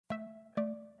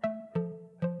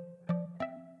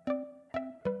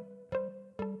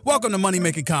Welcome to Money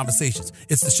Making Conversations.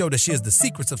 It's the show that shares the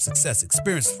secrets of success,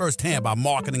 experienced firsthand by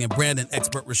marketing and branding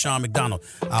expert Rashawn McDonald.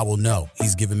 I will know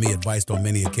he's given me advice on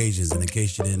many occasions, and in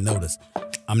case you didn't notice,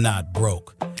 I'm not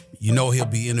broke. You know he'll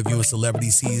be interviewing celebrity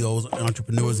CEOs,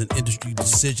 entrepreneurs, and industry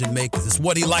decision makers. It's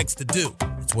what he likes to do.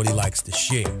 It's what he likes to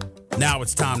share. Now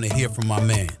it's time to hear from my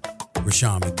man,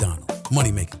 Rashawn McDonald.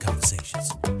 Money Making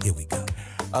Conversations. Here we go.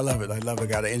 I love it. I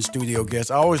got an in-studio guest.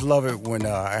 I always love it when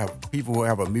I have people who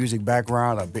have a music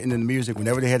background. I've been in the music.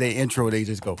 Whenever they had their intro, they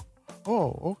just go,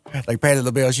 oh. Like Patti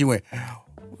LaBelle, she went,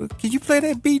 can you play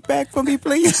that beat back for me,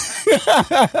 please?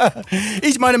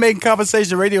 Each Money Making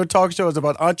Conversation radio talk show is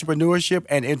about entrepreneurship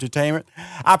and entertainment.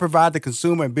 I provide the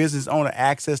consumer and business owner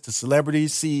access to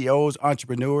celebrities, CEOs,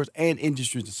 entrepreneurs, and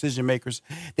industry decision makers.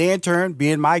 They, in turn,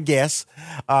 being my guests,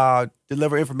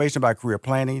 deliver information about career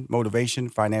planning, motivation,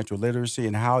 financial literacy,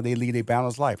 and how they lead a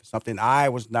balanced life. Something I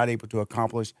was not able to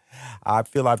accomplish. I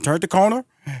feel I've turned the corner,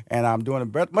 and I'm doing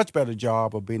a much better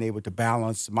job of being able to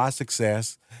balance my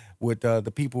success with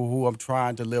the people who I'm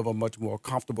trying to live a much more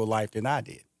comfortable life than I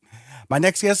did. My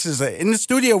next guest is in the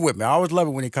studio with me. I always love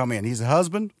it when he come in. He's a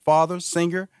husband, father,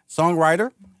 singer,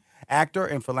 songwriter, actor,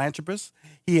 and philanthropist.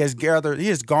 He has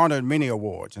garnered many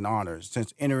awards and honors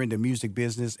since entering the music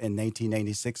business in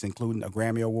 1986, including a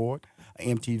Grammy Award,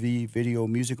 an MTV Video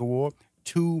Music Award,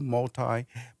 2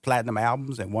 multi-platinum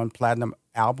albums, and 1 platinum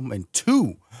album, and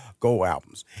 2 gold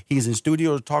albums. He's in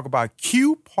studio to talk about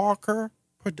Q Parker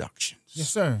Productions. Yes,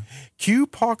 sir. Q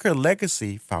Parker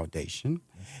Legacy Foundation,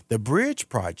 the Bridge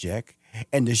Project,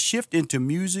 and the shift into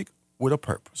music with a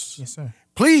purpose. Yes, sir.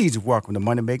 Please welcome to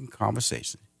Money Making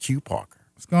Conversation, Q Parker.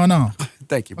 What's going on?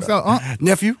 Thank you, What's brother. up,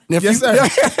 Nephew? Yes, sir.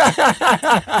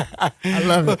 I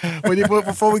love it.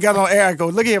 Before we got on air, I go,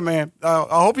 look here, man. I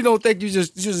hope you don't think you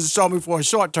just saw me for a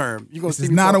short term. This is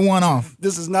not a one-off.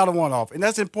 This is not a one-off. And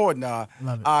that's important. Love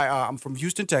it. I'm from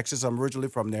Houston, Texas. I'm originally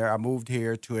from there. I moved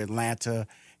here to Atlanta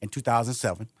in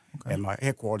 2007. Okay. And my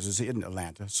headquarters is in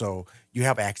Atlanta. So you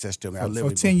have access to me. So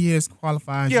 10 years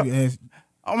qualifies you as...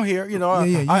 I'm here, you know.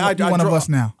 You're one of us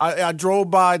now. I drove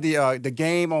by the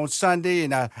game on Sunday,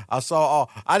 and I saw.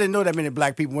 I didn't know that many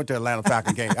black people went to Atlanta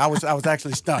Falcon game. I was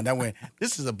actually stunned. I went,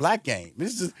 "This is a black game.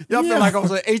 This is." I feel like I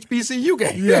was an HBCU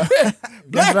game. Yeah,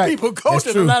 black people go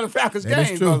to the Atlanta Falcons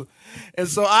game. Is true. And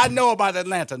so I know about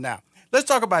Atlanta now. Let's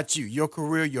talk about you, your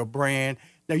career, your brand.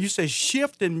 Now you say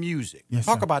shift in music. Yes,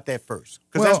 talk sir. about that first,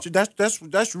 because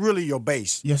that's really your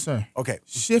base. Yes, sir. Okay.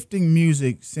 Shifting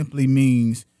music simply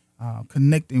means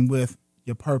connecting with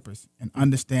your purpose and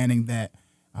understanding that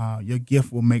your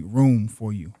gift will make room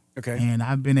for you. Okay. And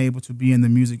I've been able to be in the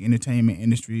music entertainment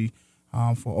industry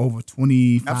for over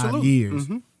 25 Absolutely. years,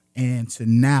 and to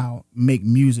now make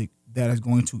music that is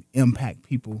going to impact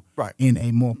people in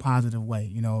a more positive way.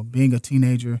 You know, being a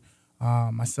teenager,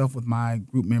 myself with my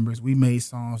group members, we made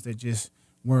songs that just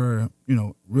were,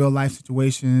 real life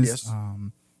situations,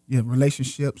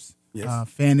 relationships. Yes.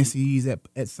 Fantasies at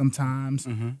sometimes.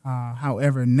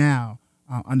 However, now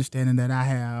understanding that I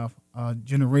have a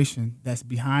generation that's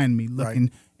behind me,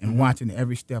 looking and watching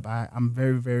every step. I'm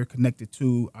very, very connected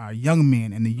to our young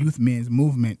men and the youth men's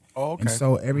movement. Oh, okay. And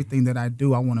so everything that I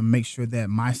do, I want to make sure that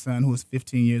my son, who is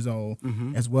 15 years old,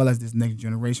 as well as this next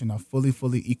generation, are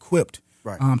fully equipped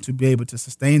to be able to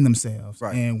sustain themselves.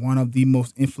 Right. And one of the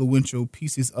most influential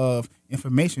pieces of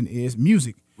information is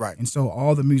music. Right. And so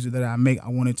all the music that I make, I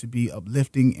want it to be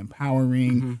uplifting,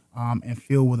 empowering, and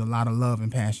filled with a lot of love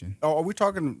and passion. Oh, are we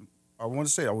talking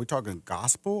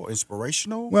gospel,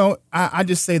 inspirational? Well, I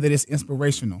just say that it's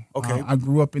inspirational. Okay. I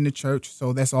grew up in the church,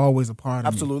 so that's always a part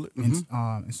of Absolutely. me.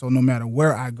 And so no matter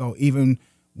where I go, even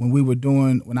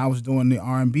when I was doing the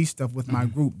R&B stuff with my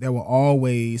group, there were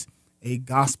always a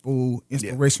gospel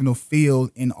inspirational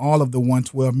feel in all of the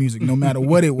 112 music, no matter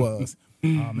what it was.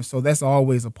 And so that's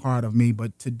always a part of me.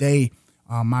 But today,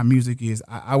 my music is,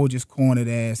 I would just coin it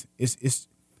as,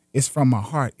 it's from my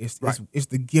heart. It's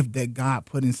the gift that God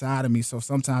put inside of me. So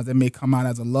sometimes it may come out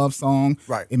as a love song.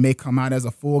 Right. It may come out as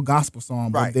a full gospel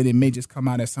song. But Right. then it may just come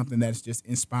out as something that's just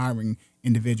inspiring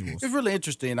individuals. It's really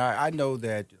interesting. I know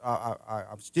that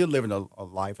I'm still living a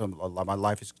life. My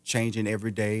life is changing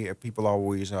every day. People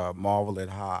always marvel at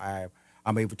how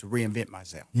I'm able to reinvent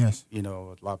myself. Yes. You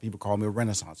know, a lot of people call me a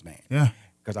Renaissance man. Yeah.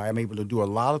 Because I am able to do a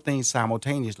lot of things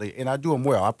simultaneously, and I do them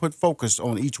well. I put focus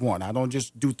on each one. I don't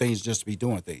just do things just to be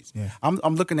doing things. Yeah.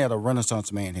 I'm looking at a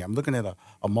Renaissance man here. I'm looking at a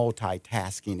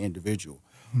multitasking individual.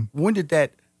 When did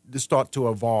that start to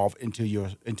evolve into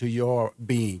your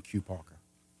being, Q Parker?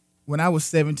 When I was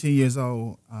 17 years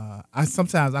old, I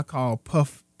call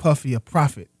Puffy a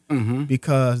prophet.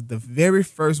 Because the very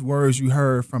first words you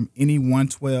heard from any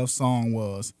 112 song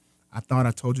was, "I thought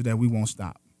I told you that we won't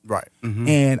stop." Right. Mm-hmm.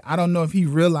 And I don't know if he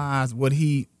realized what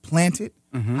he planted.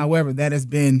 Mm-hmm. However, that has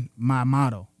been my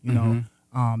motto. You know,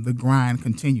 the grind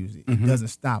continues. It doesn't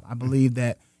stop. I believe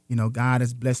that, you know, God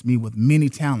has blessed me with many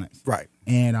talents. Right.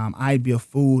 And I'd be a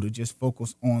fool to just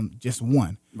focus on just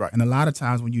one. Right. And a lot of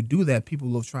times when you do that, people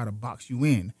will try to box you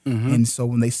in. And so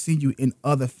when they see you in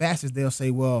other facets, they'll say,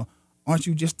 well, aren't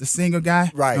you just the singer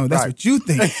guy? Right. No, that's what you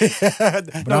think.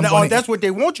 That's what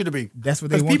they want you to be. That's what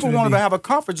they want you to be. Because people want to have a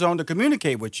comfort zone to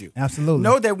communicate with you. Absolutely.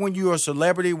 Know that when you're a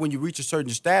celebrity, when you reach a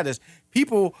certain status,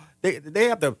 people, they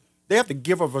have to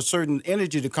give up a certain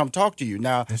energy to come talk to you.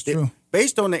 Now, that's true.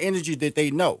 Based on the energy that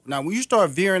they know. Now, when you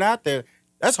start veering out there,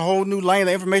 that's a whole new lane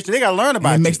of information they got to learn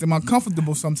about. And it makes them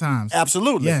uncomfortable sometimes.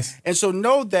 Absolutely. Yes. And so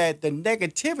know that the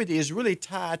negativity is really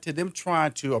tied to them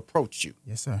trying to approach you.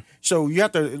 Yes, sir. So you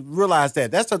have to realize that.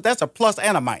 That's a plus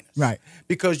and a minus. Right.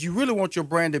 Because you really want your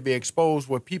brand to be exposed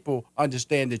where people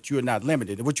understand that you're not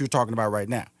limited, what you're talking about right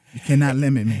now. You cannot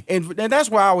limit me. And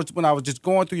that's why when I was just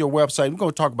going through your website, we're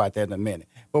going to talk about that in a minute.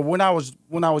 But when I was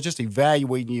just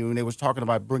evaluating you and they was talking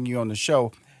about bringing you on the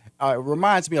show, it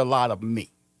reminds me a lot of me.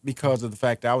 Because of the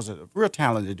fact that I was a real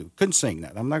talented dude. Couldn't sing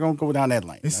that. I'm not going to go down that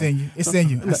lane. It's in you. It's in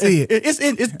you. I see it.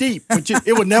 It's deep, but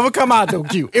it will never come out, though,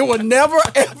 Q. It will never,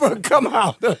 ever come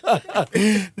out.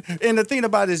 And the thing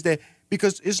about it is that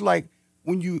because it's like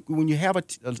when you're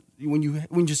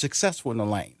successful in the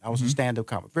lane. I was a stand-up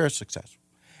comic, very successful.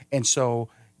 And so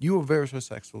you were a very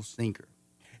successful singer.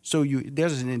 So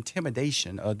there's an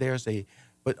intimidation.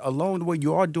 But along the way,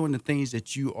 you are doing the things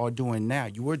that you are doing now.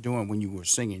 You were doing when you were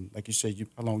singing, like you said,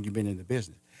 how long you been in the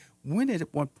business. When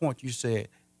at one point you said,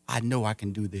 I know I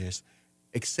can do this,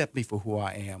 accept me for who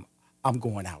I am, I'm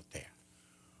going out there?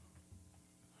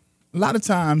 A lot of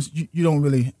times you don't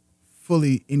really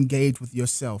fully engage with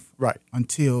yourself right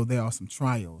until there are some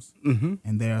trials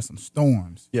and there are some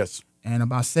storms. Yes. And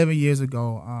about 7 years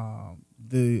ago,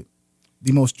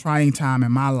 the most trying time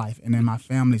in my life and in my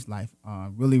family's life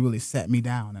really, really sat me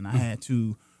down. And I had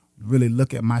to really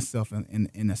look at myself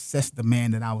and assess the man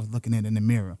that I was looking at in the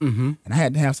mirror. And I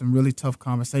had to have some really tough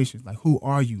conversations, like, who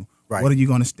are you? Right. What are you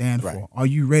going to stand for? Are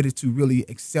you ready to really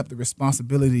accept the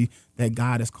responsibility that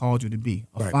God has called you to be?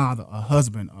 A father, a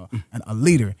husband, a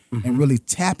leader, and really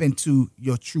tap into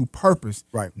your true purpose.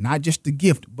 Right. Not just the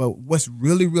gift, but what's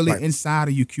really, really inside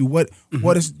of you, Q.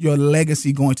 What is your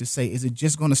legacy going to say? Is it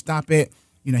just going to stop at,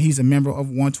 he's a member of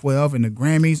 112 and the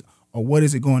Grammys, or what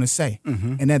is it going to say?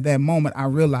 And at that moment, I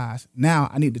realized now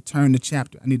I need to turn the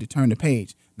chapter. I need to turn the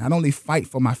page. Not only fight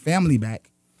for my family back,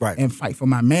 and fight for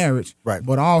my marriage,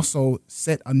 but also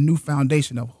set a new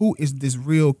foundation of who is this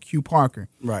real Q Parker.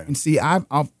 Right. And see, I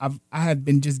had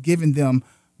been just giving them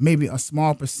maybe a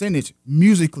small percentage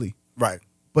musically. Right.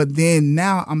 But then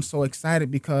now I'm so excited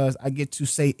because I get to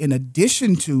say, in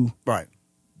addition to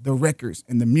the records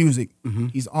and the music,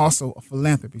 he's also a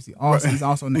philanthropist. He's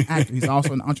also an actor. He's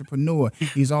also an entrepreneur.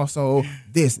 He's also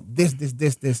this.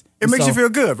 It makes you feel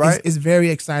good, right? It's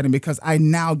very exciting because I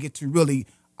now get to really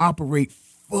operate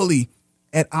fully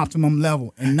at optimum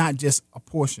level and not just a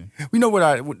portion. You know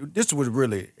this would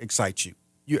really excite you.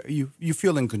 You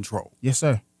feel in control. Yes,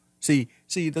 sir. See,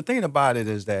 the thing about it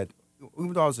is that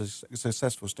even though I was a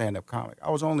successful stand-up comic,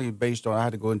 I was only based on I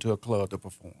had to go into a club to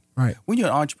perform. Right. When you're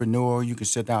an entrepreneur, you can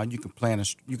sit down, you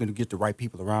can get the right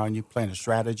people around you, plan a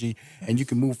strategy, and you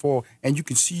can move forward, and you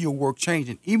can see your work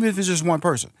changing, even if it's just one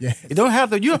person. Yeah. It don't have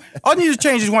to. All you need to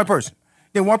change is one person.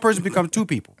 Then one person becomes two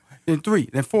people. Then 3,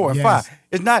 then 4, and 5.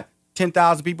 It's not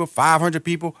 10,000 people, 500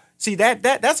 people. See,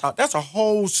 that's a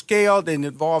whole scale that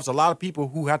involves a lot of people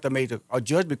who have to make a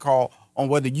judgment call on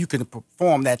whether you can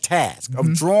perform that task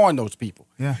of drawing those people.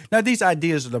 Yeah. Now, these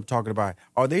ideas that I'm talking about,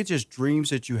 are they just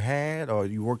dreams that you had, or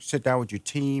you sit down with your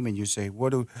team and you say,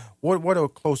 what are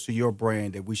close to your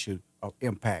brand that we should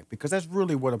impact? Because that's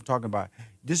really what I'm talking about.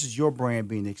 This is your brand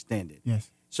being extended.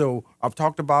 Yes. So I've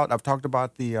talked about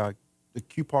the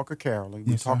Q Parker caroling.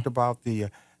 We talked about the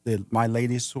My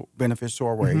Lady's Benefit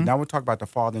Soiree. Now we'll talk about the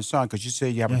father and son, because you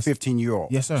said you have a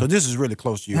 15-year-old. Yes, sir. So this is really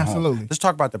close to your home. Let's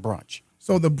talk about the brunch.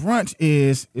 So the brunch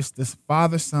it's this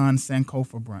father-son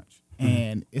Sankofa brunch.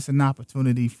 And it's an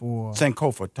opportunity for...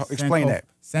 Sankofa. Explain that.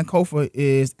 Sankofa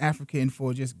is African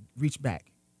for just reach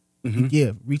back and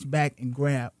give. Reach back and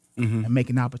grab and make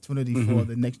an opportunity for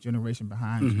the next generation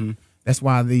behind you. That's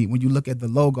why when you look at the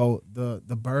logo,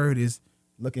 the bird is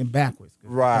looking backwards.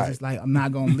 Right. It's like, I'm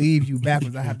not going to leave you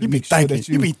backwards. I have to make sure that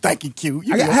you be thinking, Q.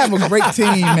 I have a great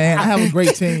team, man. I have a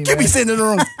great team. You be sitting in the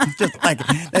room just thinking.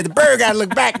 The bird got to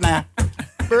look back now.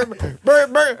 Bird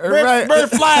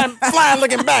flying,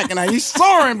 looking back now. He's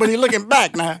soaring, but he's looking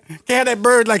back now. Can't have that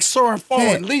bird like soaring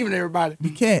forward and leaving everybody.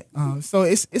 You can't. So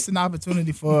it's an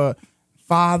opportunity for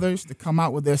fathers to come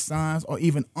out with their sons, or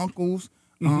even uncles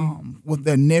with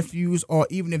their nephews, or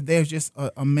even if there's just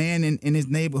a man in his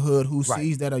neighborhood who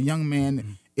sees that a young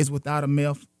man is without a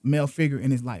male figure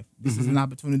in his life. This is an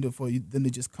opportunity for them to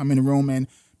just come in the room and,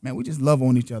 man, we just love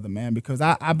on each other, man, because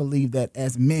I believe that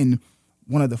as men,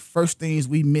 one of the first things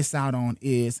we miss out on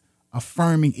is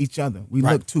affirming each other. We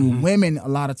look to women a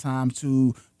lot of times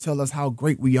to tell us how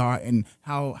great we are and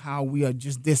how we are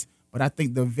just this. But I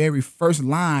think the very first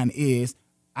line is,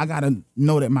 I got to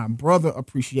know that my brother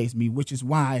appreciates me, which is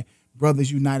why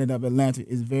Brothers United of Atlanta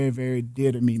is very, very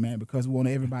dear to me, man, because we want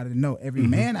everybody to know, every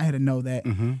man out here to know that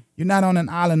you're not on an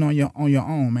island on your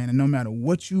own, man. And no matter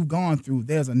what you've gone through,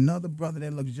 there's another brother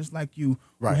that looks just like you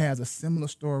who has a similar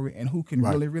story and who can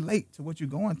really relate to what you're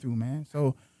going through, man.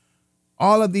 So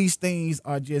all of these things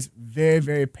are just very,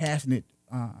 very passionate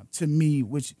to me,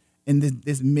 which in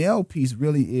this male piece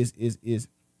really is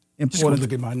important. Just go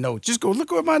look at my notes. Just go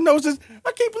look at my notes.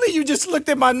 I can't believe you just looked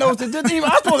at my notes and didn't even.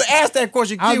 I was supposed to ask that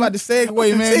question. I was about to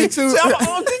segue, man.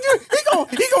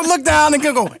 He gonna look down and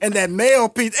go, and that male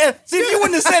piece. And see, if you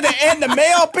wouldn't have said that and the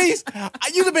male piece,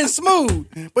 you'd have been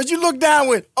smooth. But you look down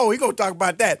with, he gonna talk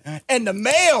about that and the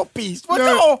male piece. What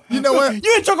you know what?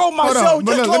 You ain't took over my show.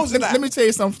 Just close it out. Let me tell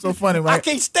you something so funny, right? I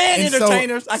can't stand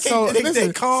entertainers. I can't.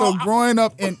 They so growing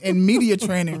up in media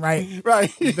training, right?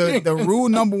 Right. The rule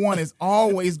number one is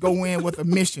always go in with a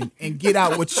mission and get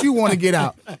out what you want to get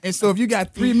out. And so if you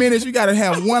got 3 minutes, you got to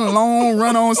have one long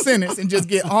run-on sentence and just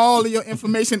get all of your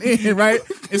information in, right?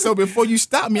 And so before you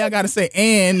stop me, I got to say,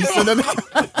 and. So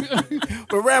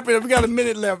but wrap it up. We got a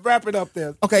minute left. Wrap it up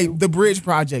there. Okay, the Bridge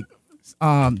Project.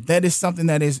 That is something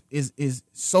that is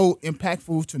so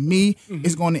impactful to me.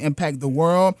 It's going to impact the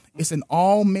world. It's an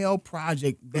all-male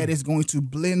project that is going to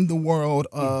blend the world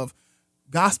of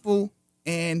gospel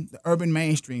and the urban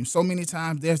mainstream. So many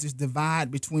times there's this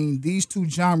divide between these two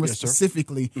genres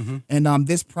specifically, and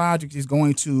this project is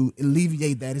going to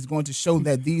alleviate that. It's going to show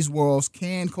that these worlds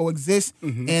can coexist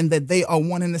and that they are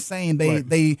one and the same.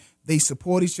 They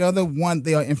support each other.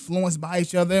 They are influenced by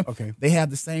each other. Okay. They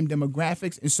have the same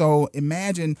demographics. And so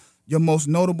imagine your most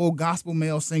notable gospel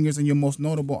male singers and your most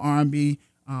notable R&B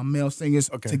male singers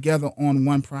together on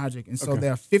one project. And so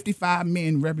there are 55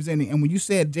 men representing. And when you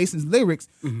said Jason's lyrics,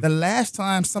 the last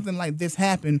time something like this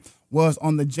happened was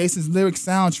on the Jason's Lyrics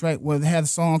soundtrack, where they had a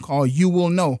song called You Will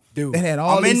Know. Dude, that had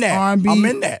all these R&B. I'm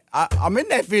in that. I'm in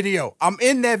that video. I'm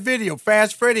in that video.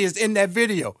 Fast Freddy is in that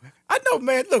video. I know,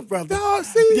 man. Look, brother. Dog,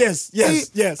 see? Yes.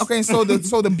 Okay, so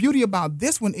the beauty about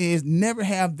this one is never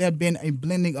have there been a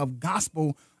blending of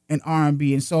gospel and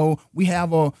R&B. And so we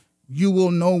have a You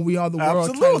Will Know We Are the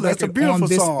World. Absolutely. That's a beautiful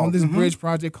song. On this Bridge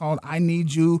project called I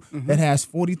Need You that has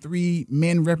 43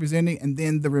 men representing, and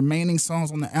then the remaining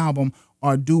songs on the album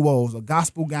are duos, a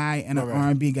gospel guy and an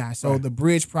R&B guy. So the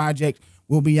Bridge Project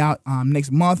will be out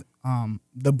next month.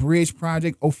 The Bridge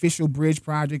Project, official Bridge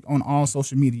Project on all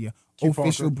social media.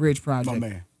 Official Bridge Project. My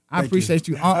man. I appreciate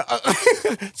you.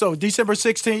 So December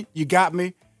 16th, you got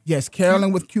me. Yes,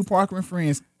 Carolyn with Q Parker and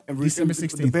Friends. December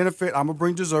 16th. The benefit, I'm going to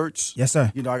bring desserts. Yes,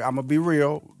 sir. I'm going to be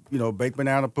real. Baked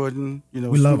banana pudding, we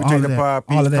love all of that. pie,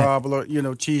 all of peach that.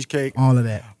 cobbler, cheesecake. All of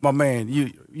that. My man,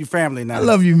 you family now. I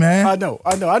love you, man. I know.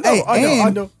 Hey, I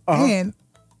know. And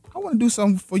I want to do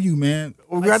something for you, man.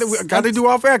 We got to do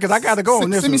off air because I got to go on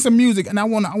this. Send me some music, and I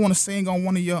want to sing on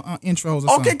one of your intros or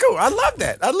something. Okay, cool. I love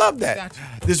that. Gotcha.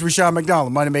 This is Rashawn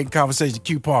McDonald, Money Making Conversation,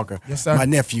 Q Parker. Yes, sir. My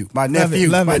nephew.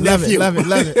 Love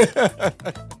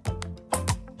it.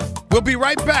 We'll be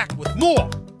right back with more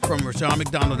from Rashawn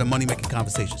McDonald and Money Making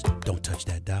Conversations. Don't touch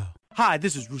that dial. Hi,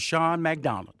 this is Rashawn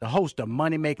McDonald, the host of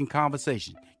Money Making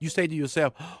Conversation. You say to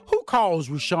yourself, who calls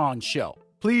Rashawn's show?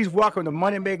 Please welcome to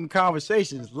Money Making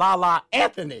Conversations, Lala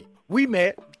Anthony. We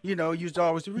met, used to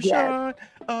always say, Rashawn,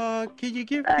 can we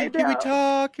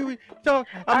talk? Can we talk?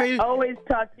 I always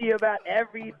talk to you about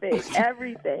everything.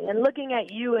 And looking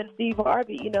at you and Steve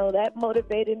Harvey, that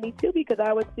motivated me too, because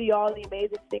I would see all the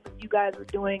amazing things you guys were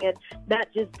doing and not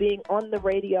just being on the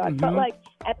radio. I felt like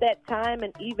at that time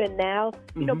and even now,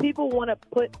 people want to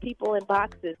put people in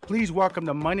boxes. Please welcome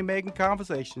to Money Making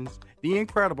Conversations, the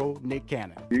incredible Nick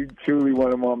Cannon. You're truly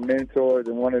one of my mentors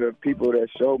and one of the people that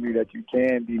showed me that you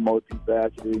can be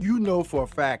multifaceted. You know for a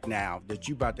fact now that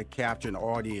you're about to capture an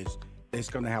audience that's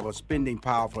going to have a spending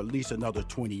power for at least another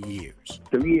 20 years.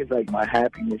 To me, it's like my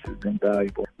happiness is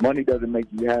invaluable. Money doesn't make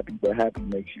you happy, but happy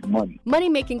makes you money. Money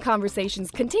Making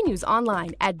Conversations continues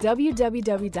online at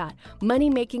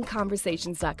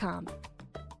www.moneymakingconversations.com.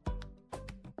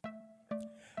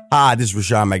 Hi, this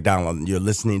is Rashawn McDonald, and you're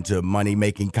listening to Money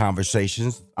Making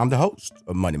Conversations. I'm the host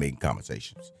of Money Making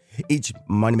Conversations. Each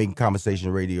Money Making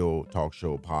Conversation radio talk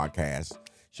show podcast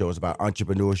show is about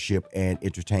entrepreneurship and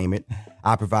entertainment.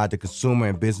 I provide the consumer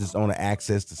and business owner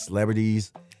access to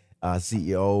celebrities,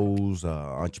 CEOs,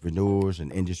 entrepreneurs,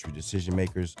 and industry decision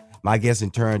makers. My guests,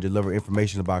 in turn, deliver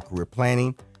information about career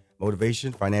planning,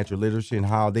 motivation, financial literacy, and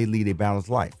how they lead a balanced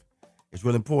life. It's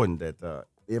really important that the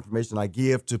information I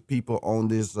give to people on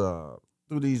this through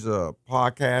these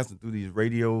podcasts and through these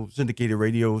syndicated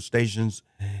radio stations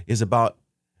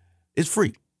it's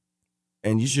free.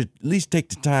 And you should at least take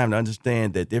the time to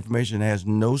understand that the information has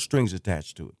no strings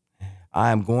attached to it.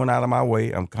 I am going out of my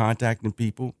way. I'm contacting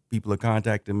people. People are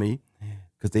contacting me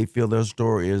because they feel their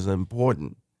story is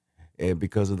important. And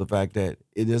because of the fact that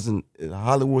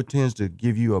Hollywood tends to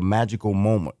give you a magical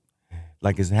moment,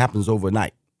 like it happens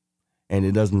overnight. And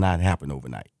it does not happen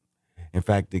overnight. In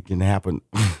fact, it can happen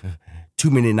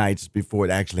too many nights before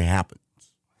it actually happens.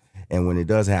 And when it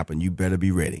does happen, you better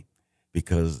be ready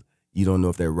because you don't know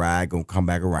if that ride going to come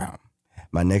back around.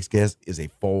 My next guest is a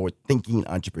forward-thinking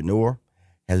entrepreneur,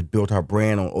 has built her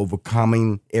brand on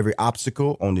overcoming every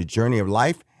obstacle on the journey of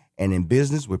life and in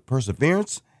business with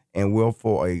perseverance and a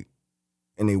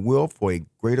will for a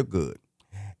greater good.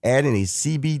 Adding a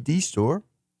CBD store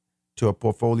to a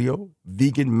portfolio,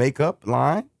 vegan makeup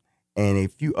line, and a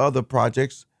few other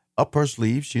projects up her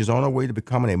sleeve, she is on her way to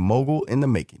becoming a mogul in the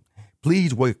making.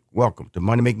 Please welcome to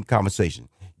Money Making Conversation,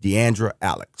 DeAndra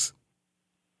Alex.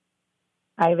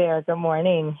 Hi there. Good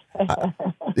morning.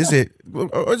 There's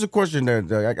a question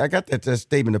there. I got that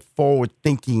statement of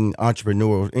forward-thinking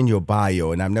entrepreneur in your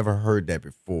bio, and I've never heard that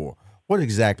before. What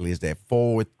exactly is that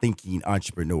forward-thinking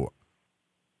entrepreneur?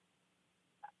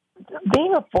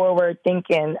 Being a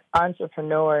forward-thinking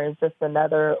entrepreneur is just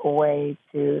another way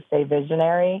to say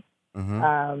visionary.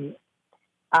 Mm-hmm.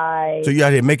 So you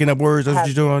out here making up words? That's what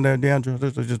you're doing there, DeAndra?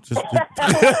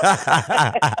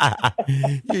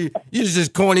 You're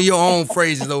just coining your own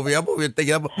phrases over here. I'm over here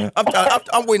thinking.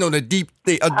 I'm waiting on a deep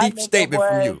statement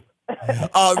from you.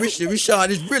 Rashad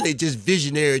is really just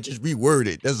visionary, just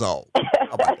reworded. That's all. How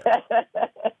about that?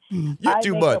 I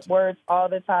make up words all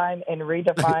the time and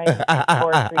redefine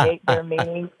or create their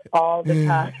meanings all the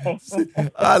time.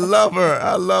 I love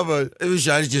her.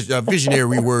 Rashad is just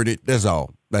visionary reworded. That's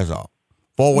all.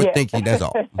 Forward thinking, that's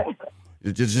all.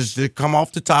 Just come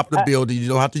off the top of the building. You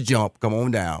don't have to jump. Come on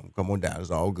down.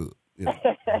 It's all good. You know.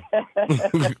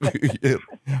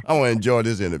 I want to enjoy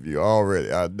this interview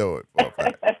already. I know it for a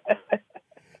fact.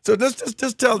 So let's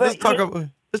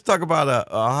talk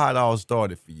about how it all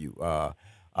started for you.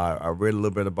 I read a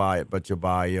little bit about your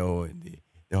bio and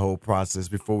the whole process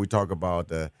before we talk about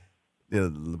the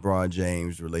LeBron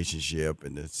James relationship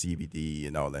and the CBD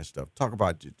and all that stuff. Talk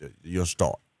about your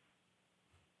start.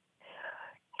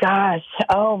 Gosh,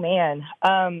 oh man.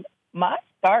 My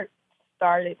start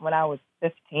started when I was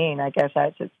 15, I guess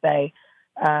I should say.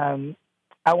 I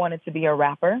wanted to be a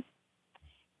rapper.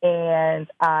 And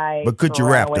But could you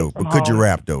rap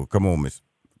though? Come on, miss.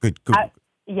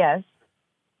 Yes.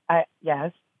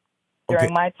 Yes.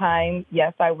 During my time,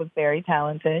 yes, I was very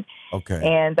talented. Okay.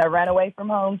 And I ran away from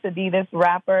home to be this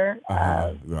rapper.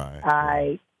 Right.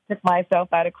 I took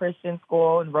myself out of Christian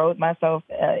school and rode myself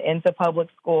into public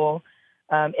school.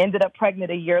 Ended up pregnant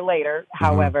a year later,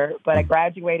 however, but I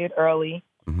graduated early.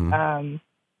 Mm-hmm.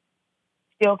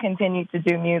 Still continued to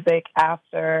do music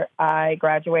after I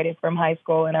graduated from high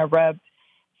school, and I rubbed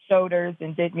shoulders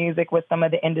and did music with some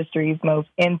of the industry's most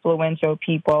influential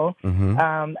people. Mm-hmm.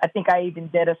 I think I even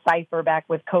did a cypher back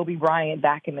with Kobe Bryant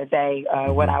back in the day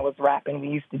when I was rapping. We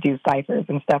used to do cyphers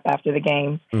and stuff after the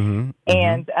games. Mm-hmm.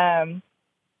 And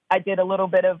I did a little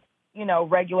bit of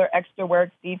regular extra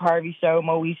work, Steve Harvey Show,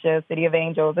 Moesha, City of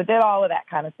Angels. I did all of that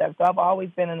kind of stuff. So I've always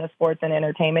been in the sports and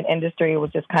entertainment industry. It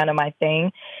was just kind of my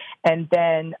thing. And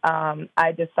then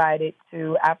I decided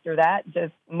to, after that,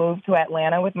 just move to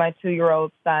Atlanta with my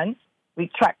 2-year-old son. We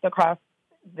trekked across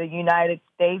the United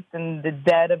States in the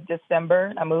dead of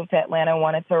December. I moved to Atlanta and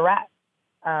wanted to rap.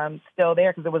 Still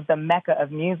there because it was the mecca of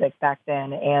music back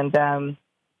then. And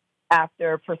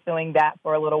after pursuing that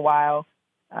for a little while,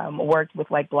 worked with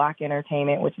like Block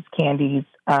Entertainment, which is Candy's,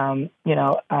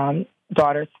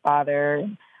 daughter's father.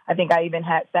 I think I even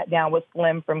had sat down with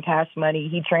Slim from Cash Money.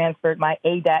 He transferred my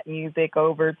ADAT music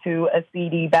over to a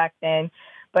CD back then,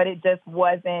 but it just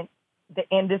wasn't, the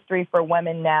industry for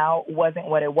women now wasn't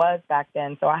what it was back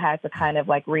then. So I had to kind of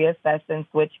like reassess and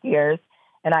switch gears.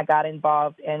 And I got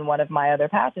involved in one of my other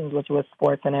passions, which was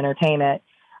sports and entertainment.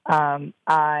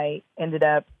 I ended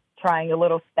up trying a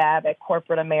little stab at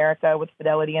corporate America with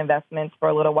Fidelity Investments for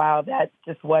a little while. That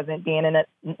just wasn't being in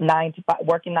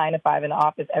working 9 to 5 in the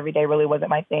office every day really wasn't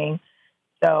my thing.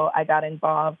 So I got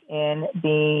involved in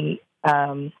the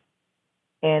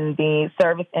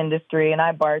service industry, and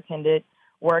I bartended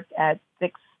worked at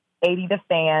 680 The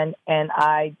Fan, and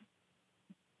I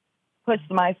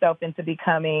pushed myself into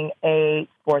becoming a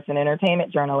sports and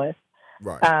entertainment journalist.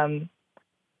 Right.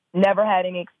 Never had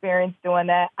any experience doing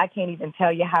that. I can't even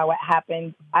tell you how it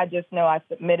happened. I just know I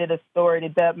submitted a story to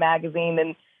Dub Magazine,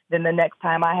 and then the next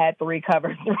time I had 3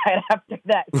 covers right after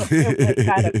that. So it went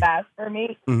kind of fast for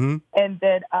me. Mm-hmm. And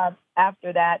then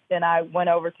after that, then I went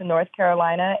over to North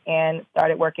Carolina and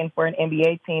started working for an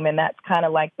NBA team, and that's kind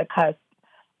of like the cusp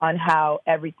on how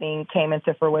everything came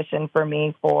into fruition for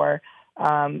me for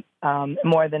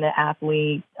more than an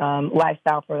athlete,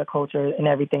 lifestyle for the culture and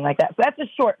everything like that. So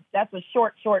that's a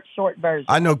short version.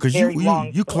 I know, because you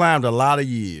story. climbed a lot of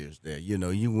years there. You know,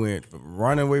 you went from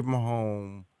running away from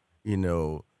home, you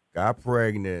know, got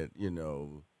pregnant, you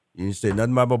know. You didn't say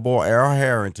nothing about my boy Al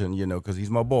Harrington, you know, because he's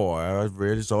my boy. I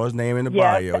really saw his name in the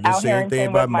bio. Just say anything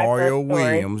about Mario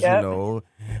Williams, yep. You know.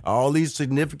 All these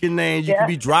significant names you could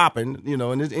be dropping, you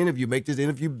know, in this interview. Make this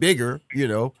interview bigger, you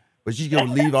know. But she's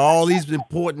gonna leave all these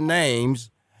important names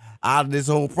out of this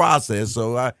whole process.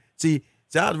 So I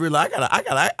gotta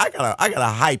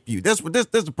hype you. That's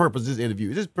the purpose of this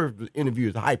interview. This purpose of the interview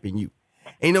is hyping you.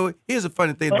 And you know, here's a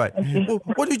funny thing about it.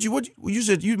 Well, you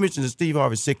said you mentioned the Steve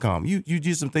Harvey sitcom. You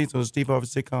did some things on the Steve Harvey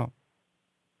sitcom.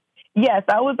 Yes,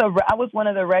 I was one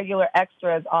of the regular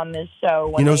extras on this show.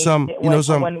 When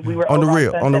when we were on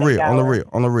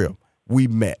the real. We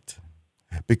met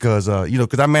because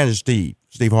because I managed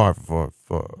Steve Harvey for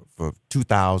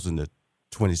 2000 to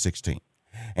 2016,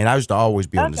 and I used to always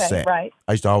be on the set. Right.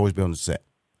 I used to always be on the set,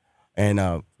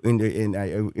 and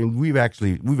we've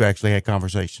actually had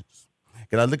conversations.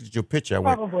 Because I looked at your picture, I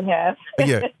went, probably have.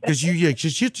 Yeah, because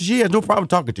she had no problem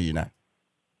talking to you now.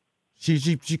 She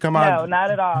come out. No,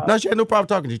 not at all. No, she had no problem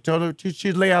talking to you. Told her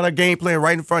she'd lay out her game plan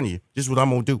right in front of you. This is what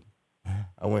I'm gonna do.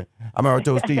 I remember I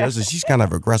told Steve, I said, she's kind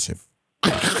of aggressive.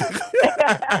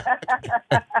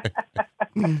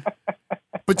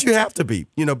 But you have to be,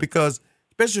 because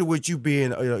especially with you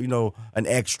being, an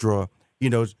extra,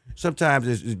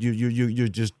 sometimes you're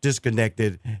just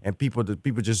disconnected, and people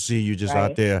just see you just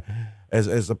out there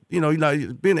as a, being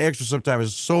an extra sometimes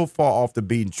is so far off the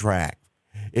beaten track.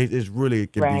 It really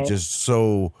can be just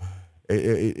so.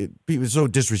 People are so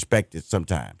disrespected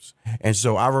sometimes, and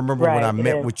so I remember when I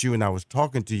met with you and I was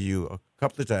talking to you a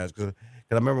couple of times because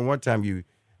I remember one time you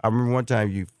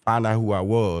found out who I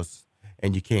was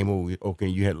and you came over. Okay,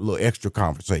 you had a little extra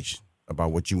conversation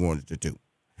about what you wanted to do,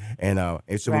 and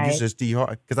so when you said Steve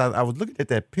Harvey, because I was looking at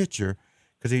that picture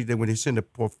because when they send the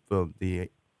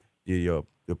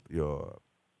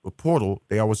portal,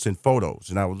 they always send photos,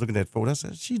 and I was looking at photos. I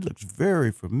said she looks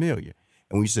very familiar,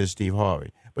 and we said Steve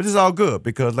Harvey. But it's all good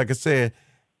because, like I said,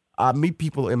 I meet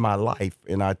people in my life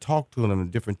and I talk to them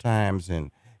at different times, and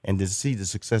to see the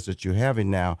success that you're having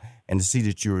now, and to see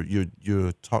that you're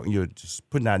just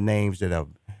putting out names that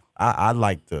I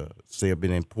like to say have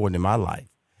been important in my life,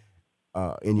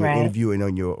 in your interview and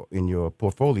in your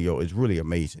portfolio is really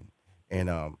amazing. And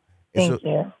Thank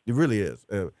you. It really is.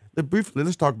 Briefly,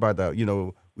 let's talk about that.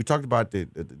 We talked about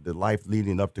the life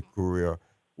leading up to career.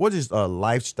 What is a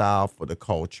lifestyle for the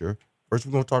culture? First,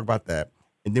 we're going to talk about that,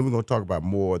 and then we're going to talk about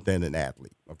more than an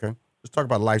athlete, okay? Let's talk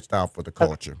about lifestyle for the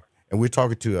culture. And we're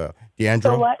talking to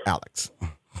DeAndra, Alex.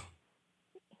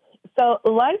 So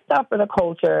lifestyle for the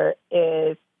culture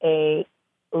is a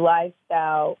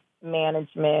lifestyle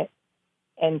management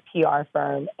and PR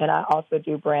firm, and I also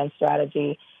do brand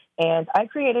strategy. And I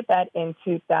created that in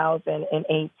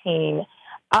 2018.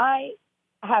 I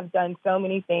have done so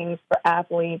many things for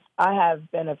athletes. I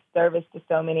have been of service to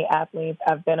so many athletes.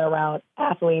 I've been around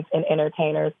athletes and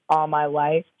entertainers all my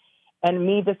life. And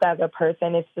me, just as a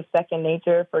person, it's just second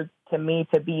nature to me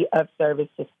to be of service,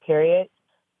 just period.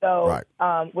 So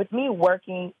with me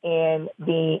working in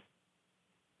the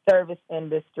service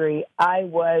industry, I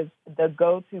was the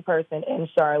go-to person in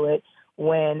Charlotte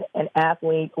when an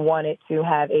athlete wanted to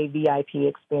have a VIP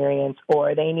experience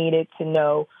or they needed to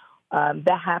know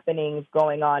the happenings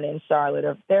going on in Charlotte,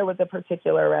 or if there was a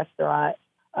particular restaurant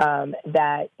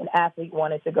that an athlete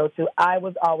wanted to go to, I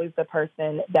was always the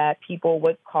person that people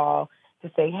would call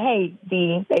to say, hey,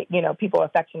 D, people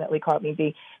affectionately called me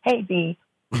D. Hey, D,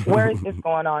 where is this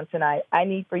going on tonight? I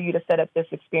need for you to set up this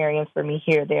experience for me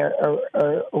here, there,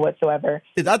 or whatsoever.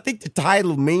 I think the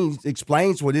title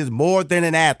explains what is more than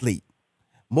an athlete.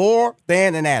 More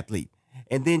than an athlete.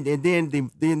 And then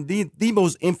the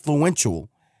most influential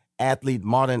athlete,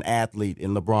 modern athlete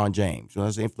in LeBron James. So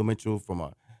that's influential from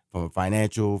a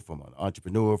financial, from an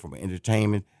entrepreneur, from an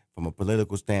entertainment, from a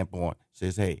political standpoint.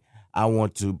 Says, hey, I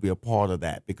want to be a part of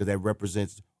that because that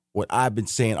represents what I've been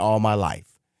saying all my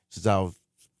life since I was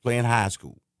playing high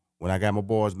school. when I got my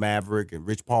boys Maverick and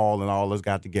Rich Paul and all us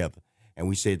got together, and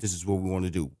we said this is what we want to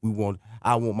do.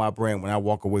 I want my brand when I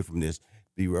walk away from this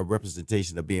be a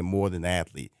representation of being more than an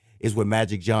athlete. It's what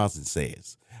Magic Johnson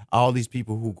says. All these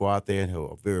people who go out there and who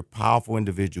are very powerful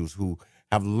individuals who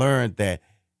have learned that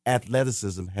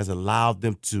athleticism has allowed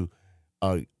them to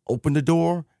open the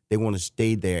door. They want to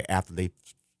stay there after they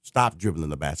stop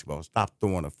dribbling the basketball, stop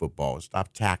throwing a football,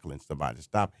 stop tackling somebody,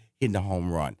 stop hitting a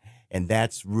home run. And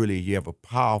that's really, you have a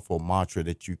powerful mantra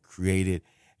that you created.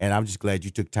 And I'm just glad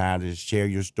you took time to share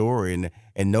your story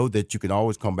and know that you can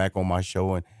always come back on my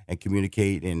show and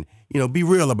communicate and, be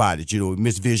real about it.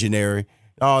 Miss Visionary,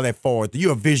 all that forward.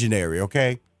 You're a visionary,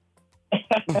 okay?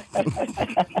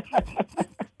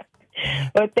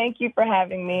 Well, thank you for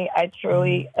having me. I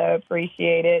truly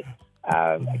appreciate it.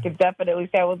 I could definitely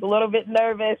say I was a little bit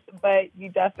nervous, but you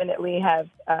definitely have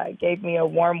gave me a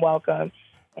warm welcome.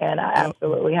 And I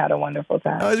absolutely had a wonderful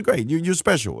time. It's great. You're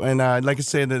special. And like I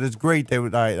said, that it's great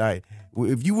that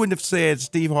if you wouldn't have said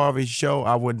Steve Harvey's show,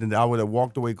 I would have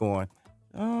walked away going,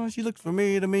 oh, she looks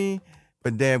familiar to me.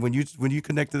 But then when you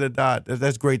connected the dot,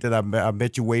 that's great that I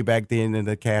met you way back then in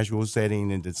the casual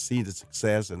setting and to see the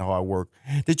success and hard work,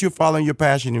 that you're following your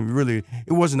passion. And really,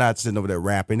 it was not sitting over there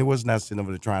rapping. It was not sitting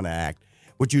over there trying to act.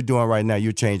 What you're doing right now,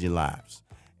 you're changing lives.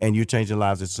 And you're changing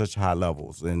lives at such high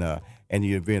levels. And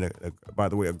you're being, by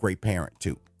the way, a great parent,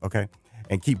 too, okay?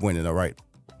 And keep winning, all right?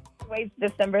 Graduate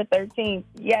December 13th.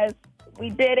 Yes, we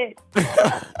did it.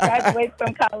 Graduate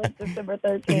from college December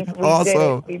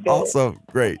 13th. We did it. Awesome.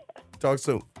 Great. Talk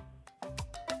soon.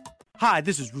 Hi,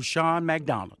 this is Rushion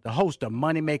McDonald, the host of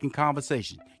Money Making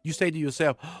Conversations. You say to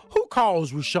yourself, who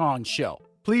calls Rushion's show?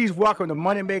 Please welcome to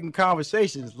Money Making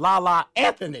Conversations, Lala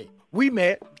Anthony. We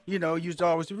met, used to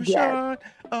always say, Rushion, Yes.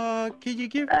 Can we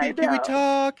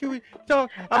talk? Can we talk?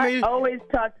 I always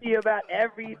talk to you about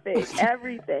everything.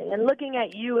 And looking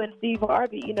at you and Steve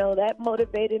Harvey, that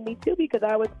motivated me too, because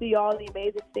I would see all the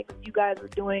amazing things you guys were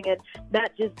doing and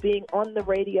not just being on the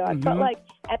radio. I felt like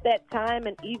at that time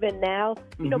and even now,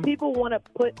 people want to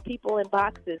put people in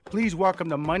boxes. Please welcome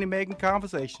to Money Making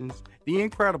Conversations, the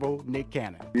incredible Nick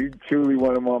Cannon. You're truly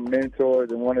one of my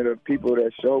mentors and one of the people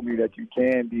that showed me that you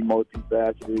can be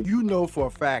multifaceted. You know for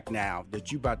a fact now that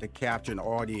you're about to capture an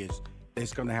audience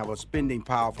that's going to have a spending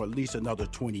power for at least another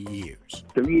 20 years.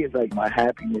 To me, it's like my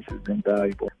happiness is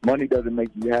invaluable. Money doesn't make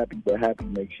you happy, but happy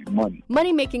makes you money.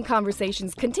 Money Making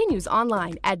Conversations continues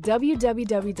online at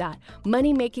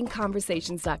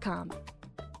www.moneymakingconversations.com.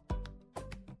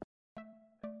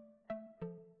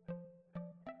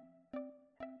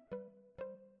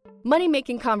 Money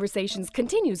Making Conversations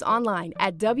continues online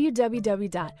at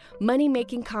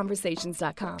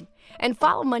www.moneymakingconversations.com and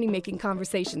follow Money Making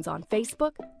Conversations on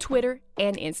Facebook, Twitter,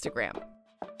 and Instagram.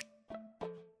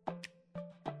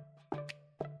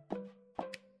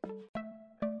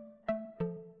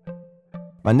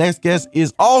 My next guest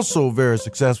is also very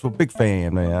successful. Big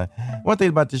fan, man. One thing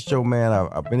about this show, man,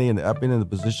 I've been in the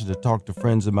position to talk to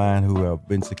friends of mine who have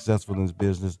been successful in this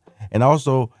business. And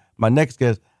also, my next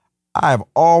guest, I have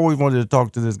always wanted to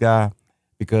talk to this guy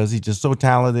because he's just so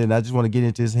talented, and I just want to get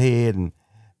into his head and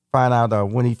find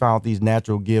out when he found these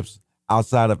natural gifts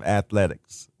outside of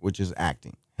athletics, which is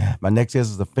acting. My next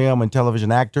guest is a film and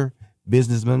television actor,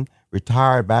 businessman,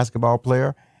 retired basketball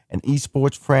player, and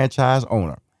esports franchise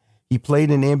owner. He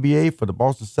played in the NBA for the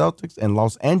Boston Celtics and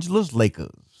Los Angeles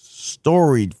Lakers,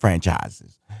 storied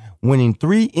franchises, winning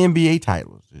 3 NBA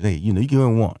titles. Hey, you can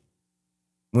win one.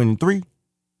 Winning 3,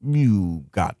 you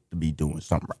got to be doing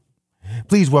something right.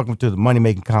 Please welcome to the Money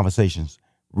Making Conversations,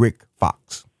 Rick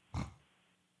Fox.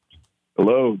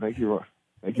 Hello. Thank you.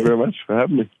 Thank you very much for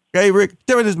having me. Hey, Rick,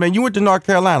 tell me this, man. You went to North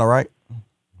Carolina, right?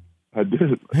 I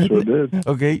did. I sure did.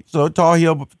 Okay, so Tar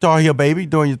Heel baby,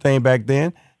 doing your thing back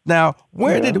then. Now,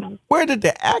 where did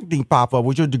the acting pop up?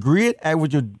 Was your degree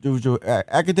was your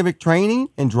academic training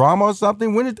in drama or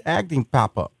something? When did the acting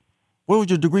pop up? What was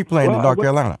your degree playing in North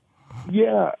Carolina?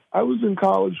 Yeah, I was in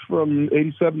college from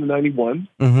 87 to 91.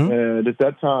 And at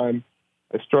that time,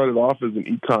 I started off as an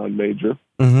econ major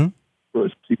for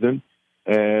a season.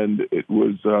 And it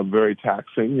was very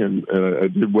taxing, and I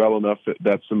did well enough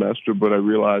that semester, but I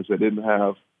realized I didn't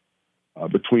have,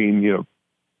 between,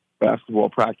 basketball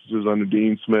practices under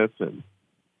Dean Smith and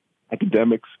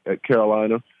academics at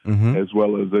Carolina, as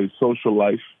well as a social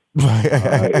life.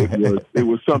 It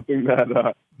was something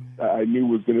that I knew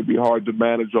was going to be hard to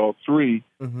manage all three.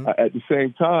 At the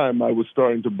same time, I was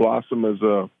starting to blossom as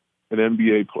an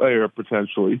NBA player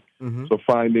potentially. So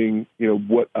finding,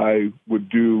 what I would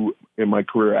do in my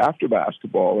career after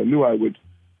basketball, I knew I'd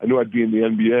be in the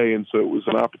NBA, and so it was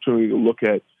an opportunity to look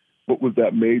at what was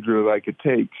that major that I could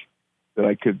take that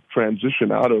I could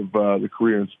transition out of the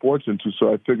career in sports into.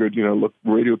 So I figured, look,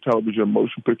 radio, television,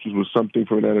 motion pictures was something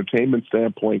from an entertainment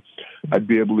standpoint I'd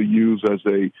be able to use as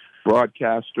a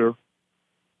broadcaster,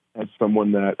 as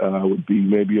someone that would be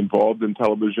maybe involved in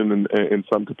television in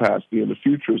some capacity in the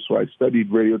future. So I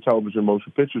studied radio, television,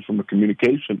 motion pictures from a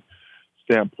communication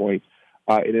standpoint.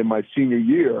 And in my senior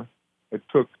year, I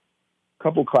took a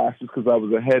couple classes because I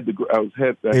was ahead.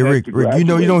 Hey, Rick, you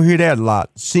don't hear that a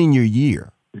lot. Senior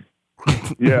year.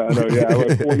 Yeah, I know. Yeah, I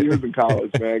went 4 years in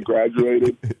college, man.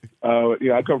 Graduated.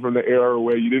 I come from the era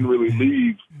where you didn't really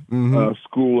leave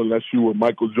school unless you were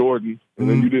Michael Jordan, and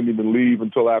then you didn't even leave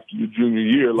until after your junior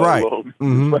year, let alone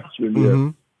your freshman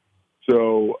year.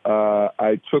 So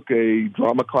I took a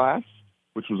drama class,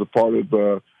 which was a part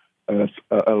of an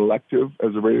elective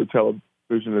as a radio, television,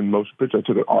 and motion picture. I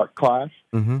took an art class,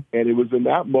 and it was in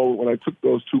that moment when I took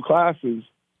those two classes,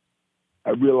 I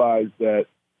realized that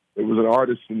there was an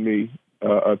artist in me,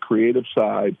 a creative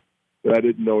side that I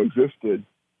didn't know existed.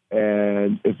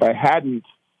 And if I hadn't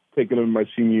taken it in my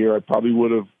senior year, I probably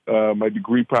would have, my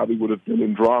degree probably would have been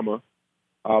in drama.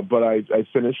 But I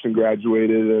finished and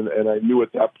graduated, and I knew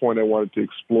at that point I wanted to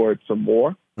explore it some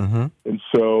more. And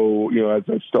so, as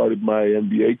I started my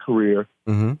MBA career,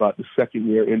 about the second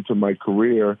year into my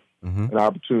career, an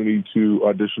opportunity to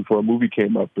audition for a movie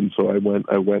came up. And so I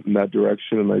went in that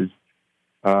direction, and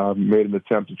I made an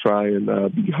attempt to try and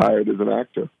be hired as an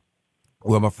actor.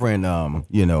 Well, my friend, I'm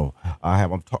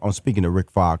speaking to Rick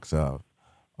Fox,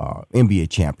 NBA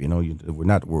champion. We're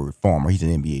not the word former. He's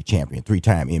an NBA champion,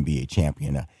 3-time NBA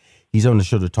champion. He's on the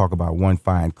show to talk about One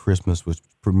Fine Christmas, which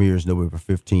premieres November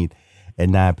 15th at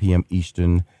 9 p.m.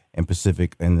 Eastern and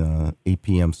Pacific and 8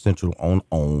 p.m. Central on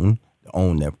the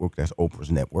OWN network. That's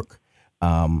Oprah's network.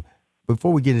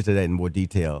 Before we get into that in more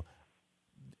detail,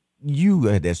 you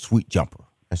had that sweet jumper.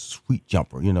 You're a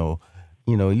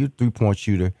 3-point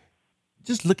shooter.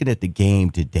 Just looking at the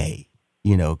game today,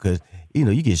 because,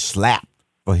 you get slapped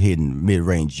for hitting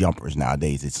mid-range jumpers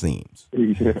nowadays, it seems.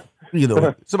 Yeah.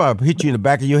 Somebody hit you in the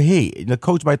back of your head. The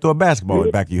coach might throw a basketball in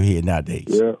the back of your head nowadays.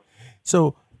 Yeah.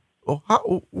 So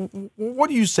what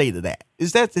do you say to that?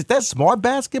 Is that smart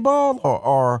basketball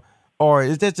or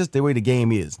is that just the way the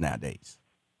game is nowadays?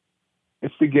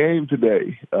 It's the game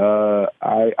today.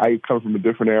 I come from a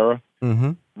different era.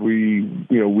 We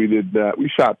did that. We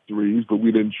shot threes, but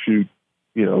we didn't shoot,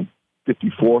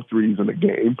 54 threes in a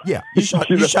game. Yeah, you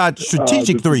shot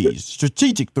strategic threes.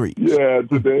 Strategic threes. Yeah,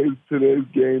 today's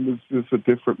game is just a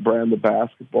different brand of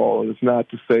basketball, and it's not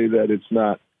to say that it's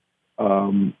not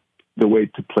the way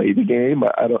to play the game.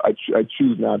 I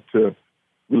choose not to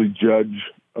really judge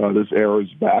this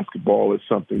era's basketball as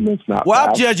something that's not. Well, basketball.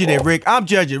 I'm judging it, Rick. I'm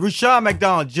judging it. Rashawn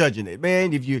McDonald judging it,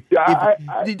 man.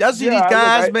 I see these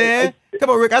guys, man. Come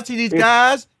on, Rick. I see these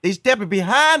guys. They stepping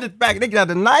behind the back. They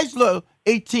got a nice little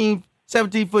 18,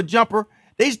 17-foot jumper.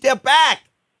 They step back.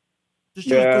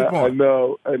 Yeah, I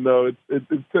know. Let me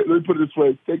put it this way.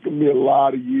 It's taken me a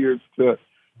lot of years to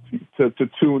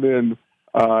tune in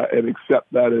and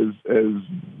accept that as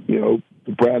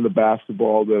the brand of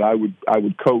basketball that I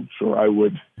would coach or I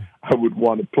would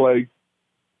want to play.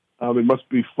 It must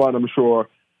be fun, I'm sure,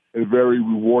 and very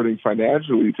rewarding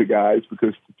financially to guys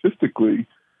because statistically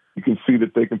you can see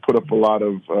that they can put up a lot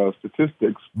of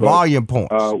statistics. But, volume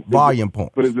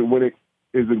points. But is it winning?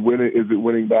 Is it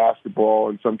winning basketball?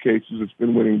 In some cases, it's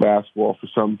been winning basketball for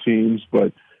some teams.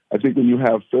 But I think when you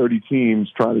have 30 teams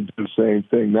trying to do the same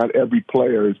thing, not every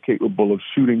player is capable of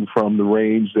shooting from the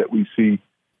range that we see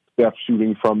Steph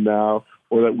shooting from now,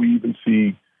 or that we even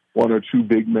see one or two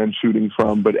big men shooting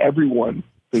from. But everyone.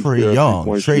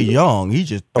 Trey Young, he's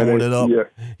just throwing it up. Yeah.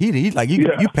 He's like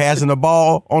you passing the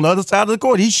ball on the other side of the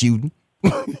court. He's shooting.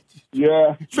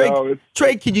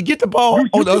 Trey, can you get the ball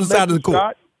on the other side of the court?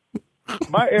 Shot.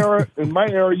 In my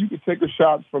era, you could take a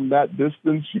shot from that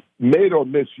distance, made or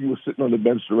miss. You were sitting on the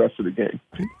bench the rest of the game.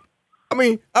 I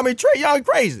mean, Trey Young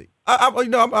crazy.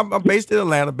 I'm based in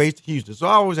Atlanta, based in Houston, so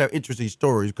I always have interesting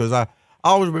stories because I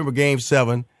always remember Game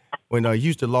 7 when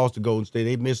Houston lost to Golden State.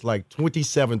 They missed like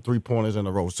 27 3-pointers in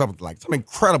a row, something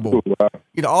incredible.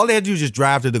 All they had to do was just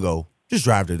drive to the goal,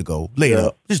 lay it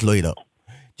up,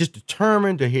 just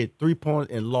determined to hit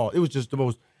 3-pointers and lost. It was just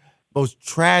the most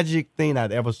tragic thing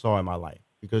I'd ever saw in my life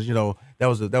because that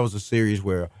was a series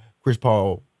where Chris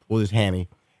Paul pulled his hammy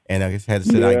and I guess had to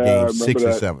sit out Game 6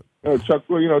 or 7. Chuck,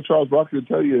 Charles Barkley will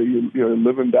tell you,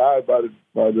 live and die by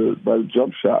the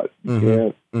jump shot.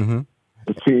 The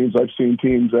teams I've seen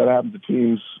teams that happen to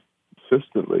teams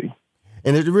consistently,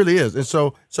 and it really is. And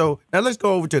so now let's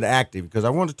go over to the acting because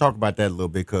I want to talk about that a little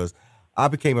bit because I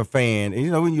became a fan.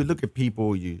 And when you look at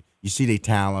people, you see their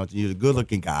talent. You're a good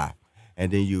looking guy,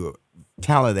 and then you're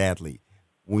talented athlete.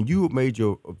 When you made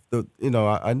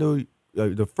I know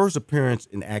the first appearance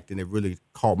in acting that really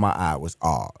caught my eye was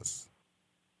Oz.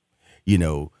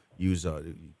 You was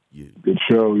good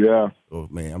show, yeah. Oh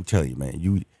man, I'm telling you,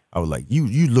 man, I was like,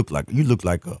 you look like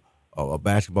a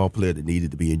basketball player that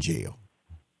needed to be in jail.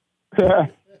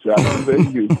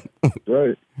 Thank you.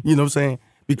 Right. You know what I'm saying?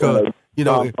 Because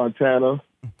Tom Montana.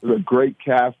 There's a great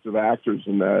cast of actors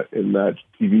in that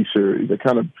TV series. They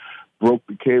kind of broke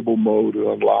the cable mode and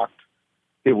unlocked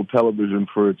cable television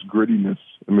for its grittiness.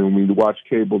 I mean, when you watch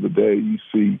cable today, you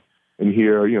see and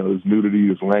hear, there's nudity,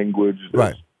 there's language,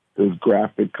 there's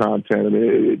graphic content. I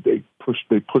mean, they pushed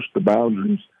the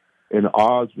boundaries. And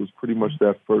Oz was pretty much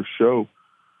that first show,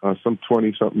 some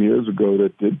 20-something years ago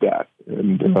that did that.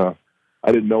 And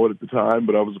I didn't know it at the time,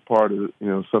 but I was a part of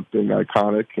something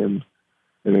iconic, and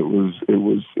it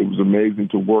was amazing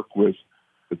to work with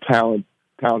the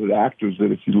talented actors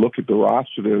that, if you look at the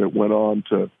roster there, that went on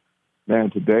to,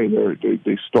 today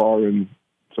they star in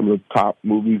some of the top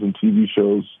movies and TV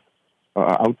shows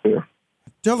out there.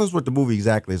 Tell us what the movie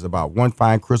exactly is about. One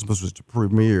Fine Christmas, which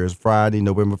premieres Friday,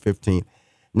 November 15th,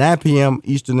 9 p.m.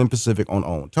 Eastern and Pacific on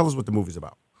OWN. Tell us what the movie's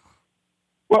about.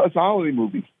 Well, it's a holiday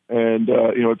movie, and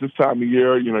at this time of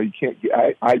year, you can't.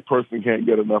 I personally can't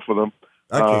get enough of them.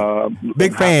 Okay.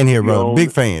 Big fan here, bro.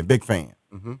 Big fan.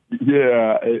 Mm-hmm.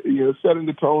 Yeah, setting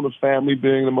the tone of family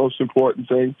being the most important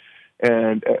thing,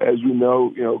 and as we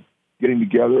know, getting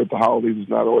together at the holidays is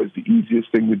not always the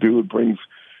easiest thing to do. It brings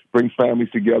families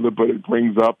together, but it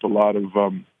brings up a lot of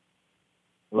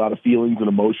feelings and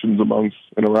emotions amongst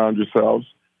and around yourselves.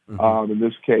 Mm-hmm. In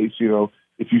this case,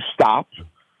 if you stop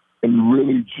and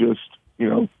really just,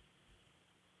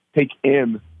 take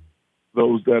in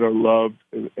those that are loved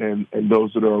and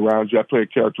those that are around you. I play a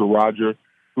character, Roger,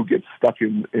 who gets stuck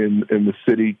in the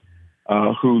city,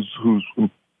 who's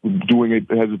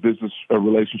has a business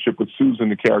relationship with Susan,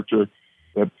 the character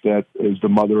that is the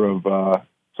mother of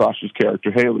Sasha's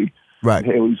character, Haley. Right.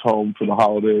 And Haley's home for the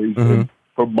holidays. Mm-hmm. And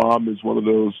her mom is one of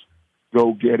those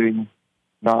go-getting,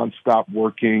 nonstop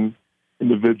working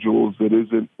individuals that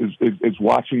is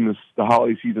watching the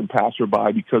holiday season pass her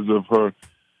by because of her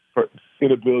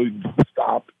inability to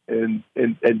stop and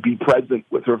be present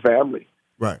with her family.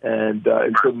 Right. And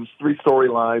so there's three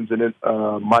storylines, and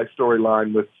my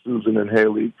storyline with Susan and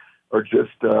Haley are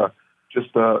just the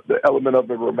element of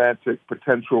the romantic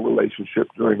potential relationship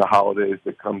during the holidays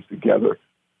that comes together,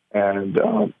 and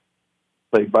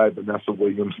played by Vanessa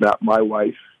Williams, not my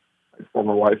wife, my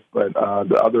former wife, but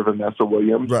the other Vanessa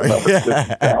Williams. Right.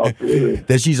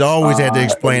 That she's always had to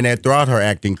explain that throughout her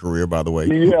acting career, by the way.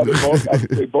 Yeah,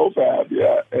 they both have,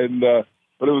 yeah. And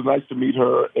but it was nice to meet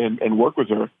her and work with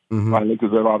her, mm-hmm. finally,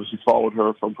 because I've obviously followed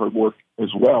her from her work as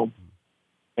well.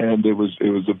 And it was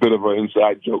a bit of an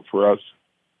inside joke for us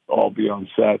to all be on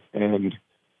set and at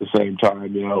the same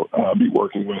time, be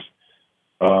working with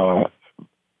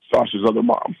Sasha's other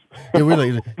mom. It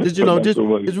really,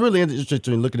 it's really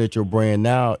interesting looking at your brand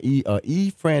now.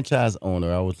 Franchise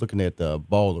owner. I was looking at the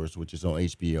Ballers, which is on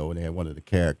HBO, and they had one of the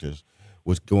characters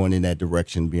was going in that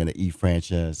direction, being an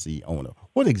franchisee owner.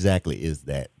 What exactly is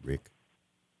that, Rick?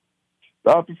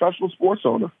 Professional sports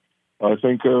owner. I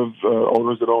think of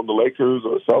owners that own the Lakers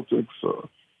or Celtics or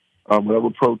whatever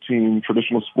pro team,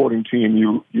 traditional sporting team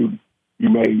you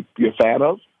may be a fan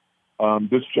of.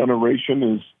 This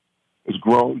generation is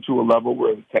grown to a level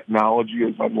where the technology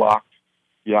has unlocked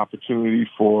the opportunity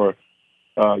for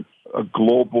a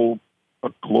global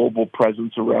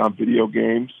presence around video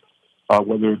games,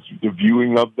 whether it's the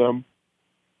viewing of them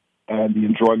and the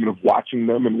enjoyment of watching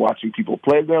them and watching people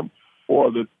play them, or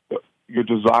your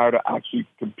desire to actually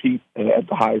compete at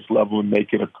the highest level and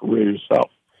make it a career yourself.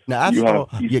 Now,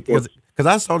 because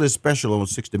I saw this special on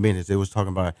 60 Minutes. They was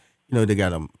talking about, they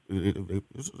got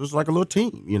it's like a little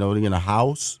team. They're in a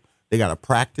house. They got to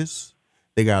practice.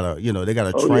 They got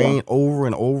to train over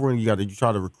and over, and you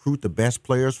try to recruit the best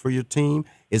players for your team.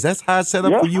 Is that how it's set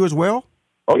up for you as well?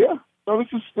 Oh yeah. No,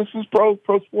 this is pro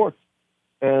sports,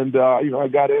 and I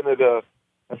got in it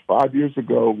 5 years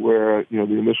ago where the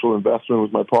initial investment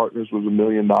with my partners was $1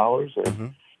 million,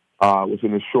 and mm-hmm.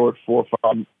 Within a short 4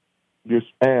 or 5 year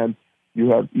span, you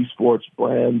have esports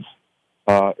brands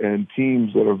and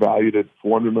teams that are valued at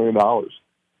 $400 million.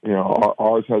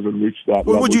 Ours hasn't reached that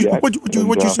level yet.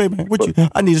 What'd you say, man?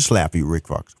 I need to slap you, Rick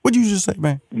Fox. What'd you just say,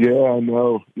 man? Yeah, I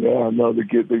know. The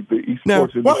esports. Now,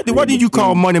 why did you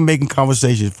call money making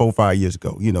conversations 4 or 5 years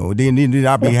ago? Then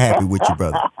I'd be happy with you,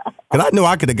 brother. Because I know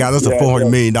I could have got us a $400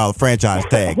 million franchise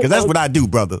tag. Because that's what I do,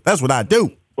 brother. That's what I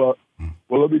do. Well,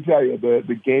 let me tell you,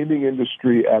 the gaming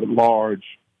industry at large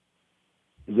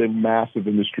is a massive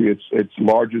industry. It's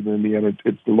larger than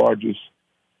it's the largest,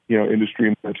 industry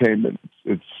in entertainment.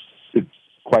 It's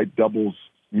quite doubles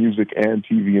music and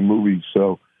TV and movies.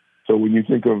 So when you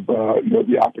think of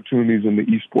the opportunities in the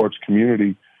esports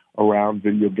community around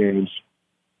video games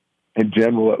in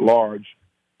general at large,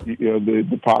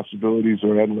 the possibilities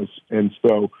are endless. And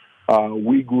so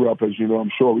we grew up, as you know,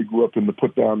 I'm sure we grew up in the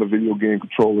put down the video game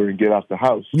controller and get out the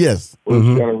house. Yes. Well,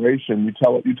 this generation, you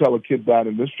tell a kid that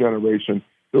in this generation,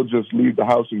 he'll just leave the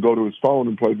house and go to his phone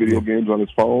and play video games on his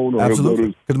phone. Or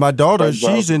absolutely. Because my daughter,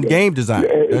 she's in game design.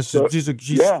 Yeah,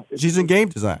 she's in game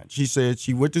design. She said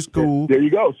she went to school. There you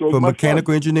go. So for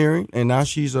mechanical engineering, and now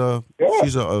she's a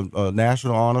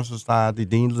National Honor Society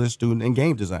Dean's List student in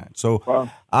game design. So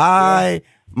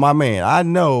my man, I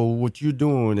know what you're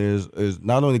doing is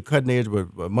not only cutting edge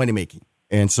but money making.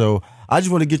 And so I just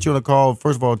want to get you on a call.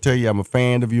 First of all, tell you I'm a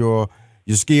fan of your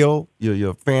skill.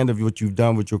 You're a fan of what you've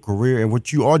done with your career and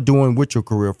what you are doing with your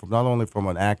career, from not only from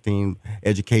an acting,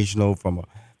 educational, from a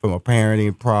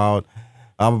parenting, proud.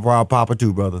 I'm a proud papa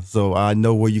too, brother. So I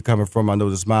know where you're coming from. I know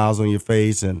the smiles on your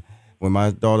face. And when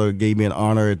my daughter gave me an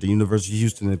honor at the University of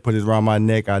Houston and put it around my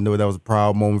neck, I know that was a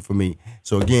proud moment for me.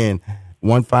 So again,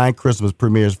 One Fine Christmas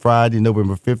premieres Friday,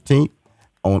 November 15th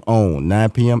on OWN, 9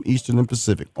 p.m. Eastern and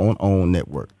Pacific on OWN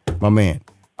Network. My man,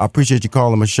 I appreciate you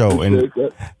calling my show. And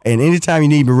anytime you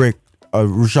need me, Rick,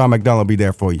 Rushion McDonald will be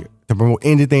there for you to promote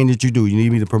anything that you do. You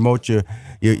need me to promote your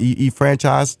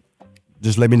franchise,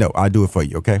 just let me know. I'll do it for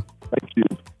you, okay? Thank you.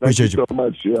 Appreciate you so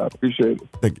much. Yeah, I appreciate it.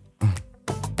 Thank you.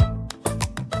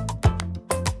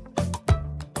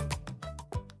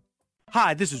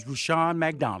 Hi, this is Rushion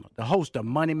McDonald, the host of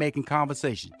Money Making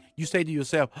Conversations. You say to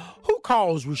yourself, who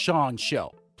calls Rushion's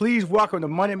show? Please welcome to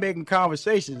Money Making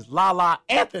Conversations, Lala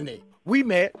Anthony. We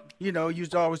met,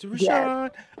 used to always say,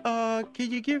 Rushion, can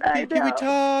we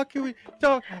talk? Can we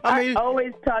talk? I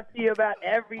always talk to you about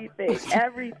everything.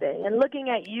 And looking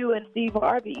at you and Steve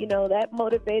Harvey, that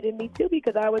motivated me too,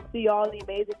 because I would see all the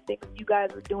amazing things you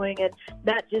guys were doing and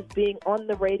not just being on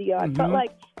the radio. I felt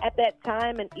like at that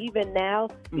time and even now,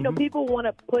 people want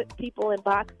to put people in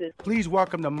boxes. Please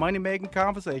welcome to Money Making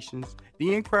Conversations,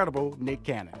 the incredible Nick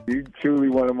Cannon. You're truly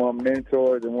one of my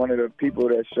mentors and one of the people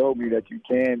that showed me that you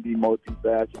can be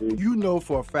multifaceted. You know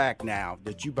for a fact now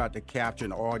that you're about to capture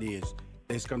an audience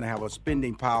that's going to have a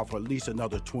spending power for at least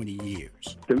another 20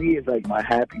 years. To me, it's like my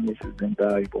happiness is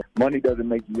invaluable. Money doesn't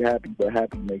make you happy, but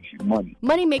happy makes you money.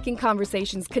 Money Making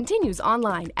Conversations continues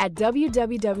online at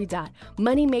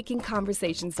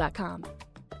www.moneymakingconversations.com.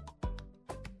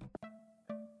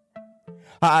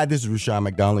 Hi, this is Rushion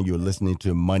McDonald. You're listening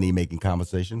to Money Making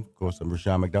Conversation. Of course, I'm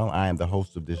Rushion McDonald. I am the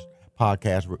host of this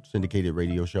podcast syndicated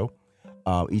radio show.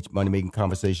 Each Money Making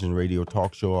Conversation radio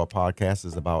talk show or podcast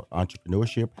is about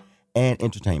entrepreneurship and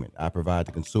entertainment. I provide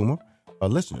the consumer,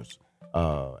 listeners,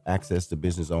 access to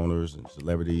business owners and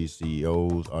celebrities,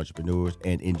 CEOs, entrepreneurs,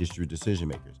 and industry decision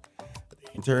makers.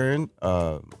 In turn,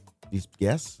 these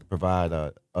guests provide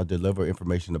deliver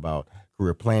information about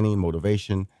career planning,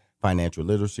 motivation, financial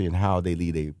literacy, and how they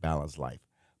lead a balanced life.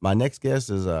 My next guest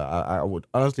is, I would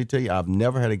honestly tell you, I've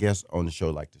never had a guest on the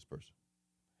show like this person,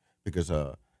 because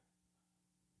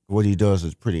what he does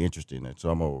is pretty interesting. And so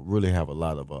I'm going to really have a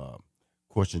lot of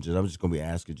questions, and I'm just going to be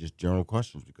asking just general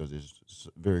questions because it's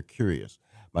very curious.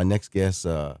 My next guest's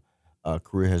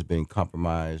career has been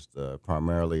compromised. My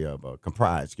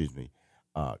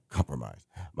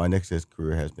next guest's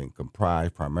career has been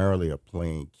comprised primarily of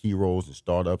playing key roles in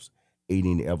startups,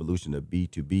 aiding the evolution of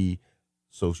B2B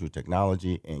social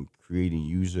technology, and creating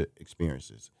user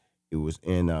experiences. It was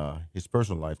in his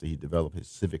personal life that he developed his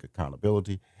civic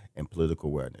accountability and political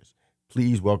awareness.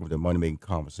 Please welcome to Money Making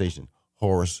Conversation,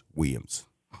 Horace Williams.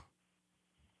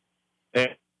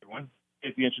 Hey, everyone.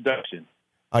 It's the introduction.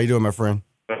 How you doing, my friend?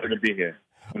 Pleasure to be here.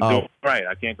 I'm doing right.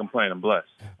 I can't complain. I'm blessed.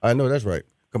 I know that's right.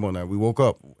 Come on now. We woke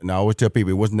up. And I always tell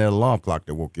people it wasn't that alarm clock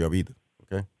that woke you up either.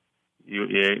 Okay?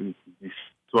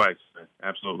 Twice.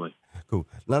 Absolutely. Cool.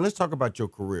 Now let's talk about your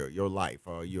career, your life.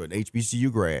 You're an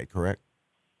HBCU grad, correct?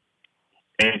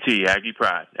 A&T, Aggie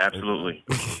Pride. Absolutely.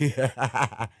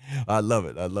 I love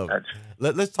it.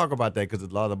 Let's talk about that, because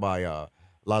a lot of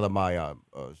my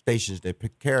stations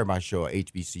that carry my show are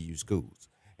HBCU schools.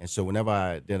 And so whenever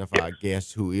I identify a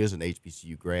guest who is an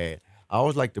HBCU grad, I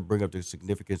always like to bring up the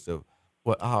significance of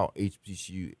how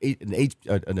attending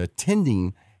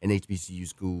an HBCU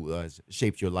school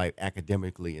shapes your life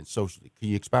academically and socially. Can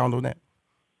you expound on that?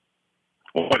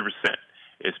 100%.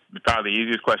 It's probably the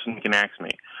easiest question you can ask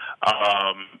me.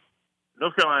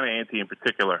 North Carolina A&T in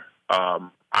particular, it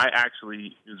was a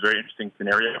very interesting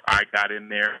scenario. I got in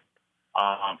there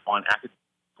on academic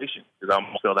because I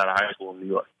almost failed out of high school in New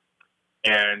York.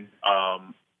 And I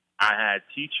had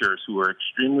teachers who were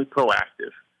extremely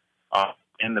proactive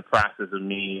in the process of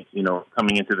me,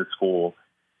 coming into the school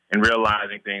and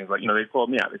realizing things like, they called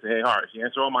me out. They said, "Hey, Horace, you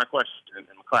answer all my questions in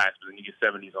my class, but then you get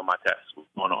 70s on my test. What's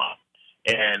going on?"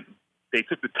 And they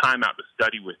took the time out to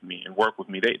study with me and work with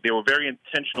me. They were very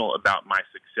intentional about my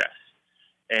success.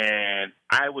 And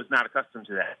I was not accustomed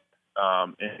to that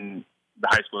in the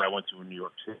high school I went to in New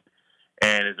York City.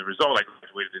 And as a result, I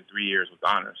graduated in 3 years with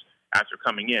honors after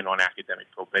coming in on academic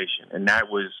probation. And that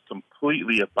was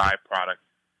completely a byproduct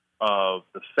of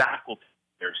the faculty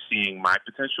there seeing my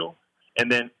potential.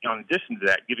 And then in addition to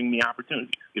that, giving me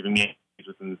opportunities, giving me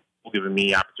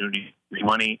opportunities,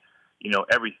 money,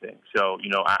 everything. So,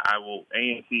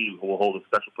 A&T will hold a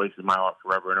special place in my heart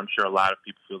forever. And I'm sure a lot of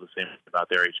people feel the same about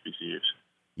their HBCUs.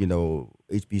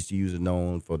 HBCUs are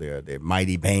known for their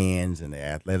mighty bands and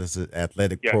their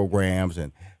athletic programs.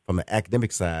 And from the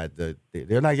academic side,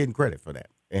 they're not getting credit for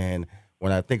that. And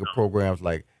when I think of programs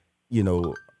like,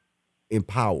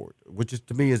 Empowered, which is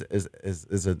to me is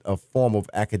a form of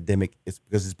academic, it's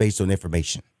because it's based on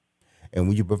information. And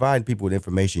when you provide people with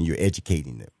information, you're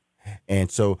educating them.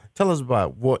 And so tell us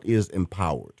about what is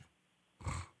Empowered.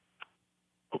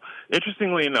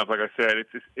 Interestingly enough, like I said,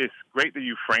 it's great that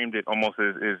you framed it almost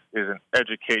as an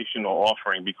educational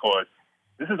offering, because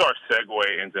this is our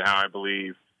segue into how I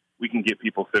believe we can get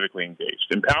people civically engaged.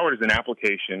 Empowered is an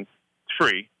application, it's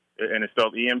free, and it's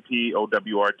spelled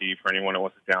EMPOWRD for anyone that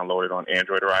wants to download it on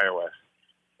Android or iOS.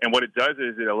 And what it does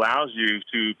is it allows you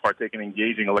to partake in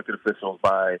engaging elected officials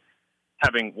by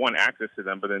having, one, access to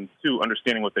them, but then, two,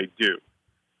 understanding what they do.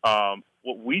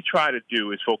 What we try to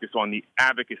do is focus on the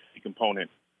advocacy component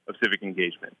of civic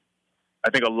engagement. I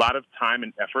think a lot of time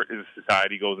and effort as a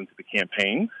society goes into the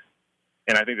campaigns,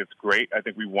 and I think that's great. I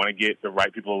think we want to get the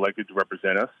right people elected to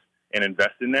represent us and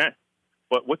invest in that.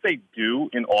 But what they do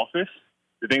in office,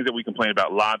 the things that we complain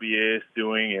about lobbyists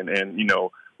doing and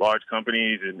large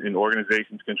companies and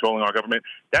organizations controlling our government,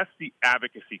 that's the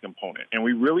advocacy component. And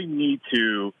we really need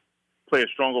to play a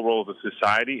stronger role as a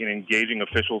society in engaging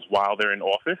officials while they're in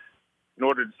office in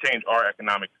order to change our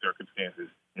economic circumstances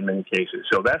in many cases.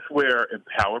 So that's where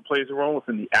Empower plays a role. It's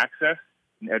in the access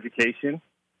and education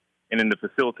and in the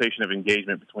facilitation of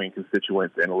engagement between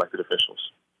constituents and elected officials.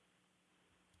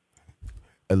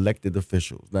 Elected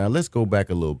officials. Now, let's go back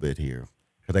a little bit here.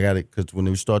 Because when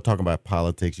we start talking about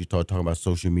politics, you start talking about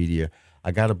social media,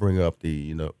 I got to bring up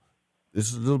this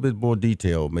is a little bit more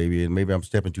detail maybe, and maybe I'm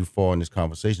stepping too far in this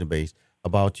conversation base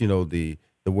about, the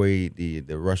way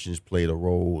the Russians played a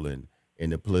role in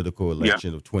the political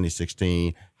election of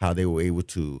 2016, how they were able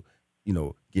to,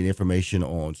 get information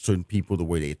on certain people, the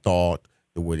way they thought,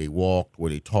 the way they walked, the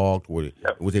way they talked,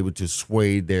 was able to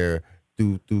sway their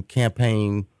through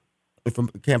campaign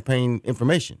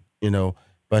information,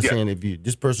 by saying if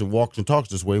this person walks and talks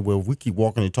this way, well, if we keep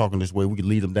walking and talking this way, we can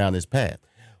lead them down this path.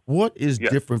 What is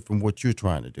different from what you're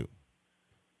trying to do?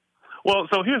 Well,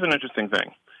 so here's an interesting thing.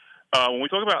 When we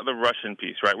talk about the Russian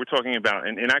piece, right, we're talking about,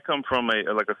 and I come from a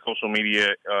social media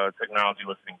technology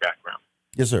listening background.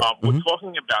 Yes, sir. What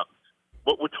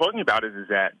we're talking about is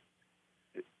that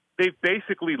they've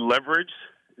basically leveraged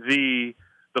the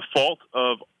fault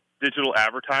of digital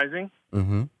advertising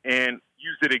and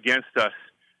used it against us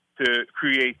to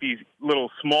create these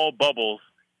little small bubbles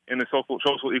in the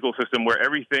social ecosystem where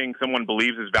everything someone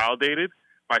believes is validated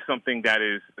by something that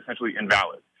is essentially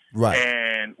invalid. Right.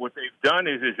 And what they've done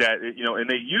is that, and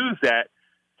they use that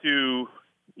to,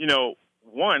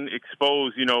 one,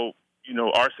 expose,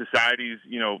 our society's,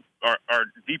 our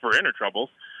deeper inner troubles.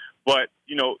 But,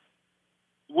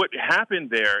 what happened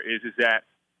there is that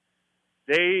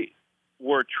they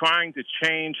were trying to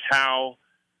change how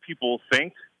people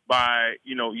think by,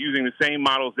 using the same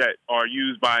models that are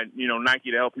used by,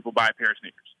 Nike to help people buy a pair of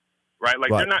sneakers, right?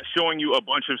 They're not showing you a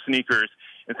bunch of sneakers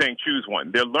and saying, choose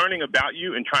one. They're learning about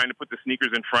you and trying to put the sneakers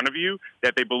in front of you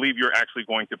that they believe you're actually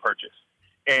going to purchase.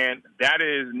 And that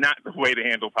is not the way to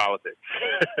handle politics.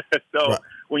 So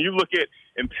when you look at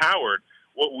Empowered,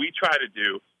 what we try to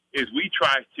do is we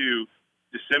try to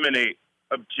disseminate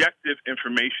objective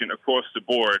information across the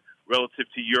board relative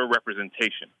to your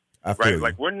representation, right?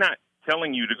 You. We're not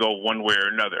telling you to go one way or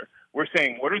another. We're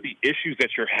saying, what are the issues that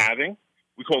you're having?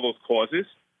 We call those causes.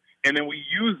 And then we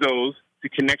use those to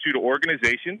connect you to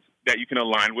organizations that you can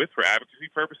align with for advocacy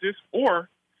purposes. Or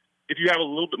if you have a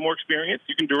little bit more experience,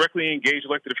 you can directly engage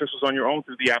elected officials on your own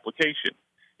through the application.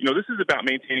 This is about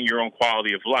maintaining your own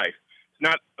quality of life. It's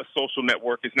not a social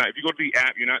network. It's not, if you go to the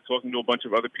app, you're not talking to a bunch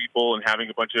of other people and having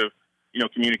a bunch of,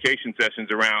 communication sessions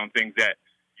around things that,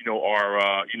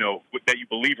 are, that you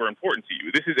believe are important to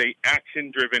you. This is a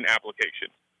action-driven application.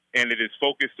 and it is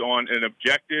focused on an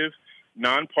objective,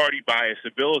 non-party bias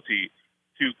ability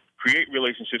to create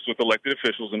relationships with elected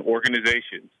officials and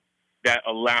organizations that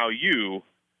allow you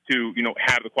to,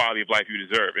 have the quality of life you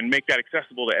deserve and make that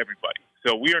accessible to everybody.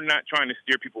 So we are not trying to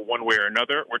steer people one way or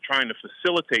another. We're trying to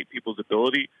facilitate people's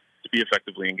ability to be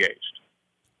effectively engaged.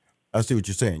 I see what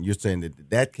you're saying. You're saying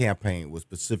that campaign was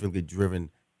specifically driven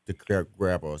to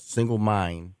grab a single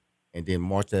mind and then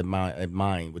march that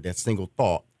mind with that single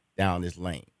thought down this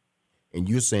lane. And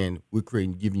you're saying we're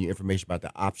giving you information about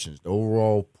the options, the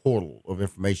overall portal of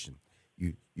information.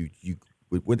 You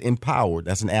with Empower,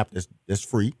 that's an app that's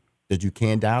free that you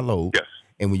can download. Yes.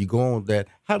 And when you go on that,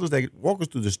 how does that walk us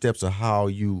through the steps of how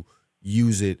you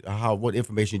use it? What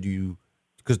information do you?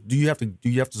 Because do you have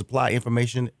to supply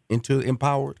information into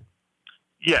Empowered?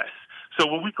 Yes. So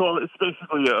what we call it's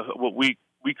basically what we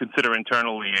consider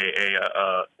internally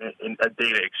a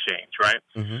data exchange, right?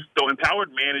 Mm-hmm. So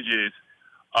Empowered manages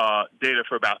data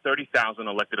for about 30,000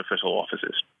 elected official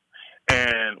offices.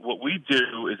 And what we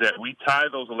do is that we tie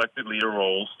those elected leader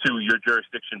roles to your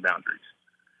jurisdiction boundaries.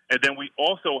 And then we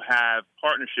also have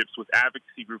partnerships with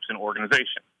advocacy groups and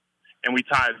organizations. And we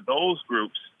tie those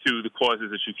groups to the causes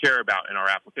that you care about in our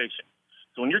application.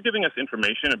 So when you're giving us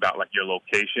information about like your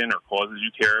location or causes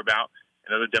you care about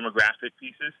and other demographic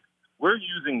pieces, we're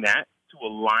using that to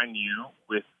align you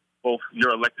with both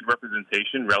your elected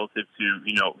representation relative to,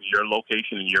 your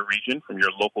location in your region, from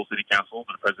your local city council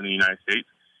to the President of the United States.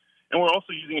 And we're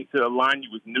also using it to align you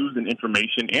with news and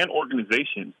information and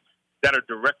organizations that are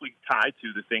directly tied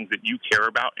to the things that you care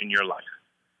about in your life,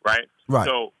 right? Right.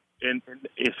 So, and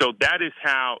so that is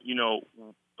how,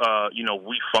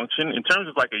 we function. In terms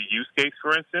of like a use case,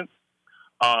 for instance,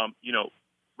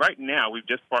 right now we've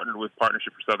just partnered with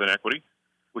Partnership for Southern Equity,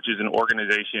 which is an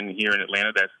organization here in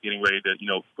Atlanta that's getting ready to,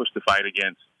 push the fight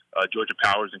against Georgia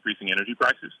Power's increasing energy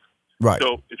prices. Right.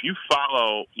 So if you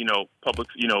follow,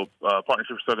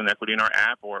 Partnership for Southern Equity in our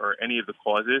app or any of the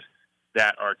causes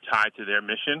that are tied to their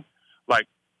mission, like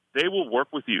they will work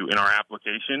with you in our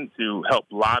application to help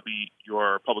lobby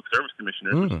your public service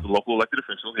commissioners, which is the local elected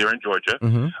officials here in Georgia,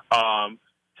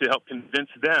 to help convince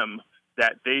them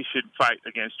that they should fight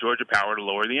against Georgia Power to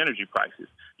lower the energy prices.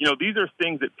 These are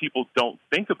things that people don't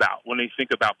think about when they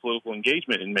think about political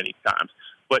engagement in many times.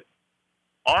 But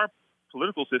our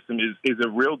political system is a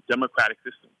real democratic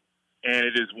system, and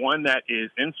it is one that is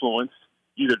influenced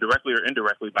either directly or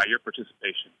indirectly by your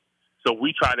participation. So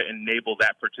we try to enable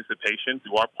that participation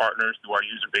through our partners, through our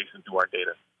user base, and through our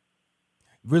data.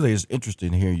 Really, it's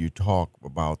interesting hearing you talk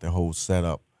about the whole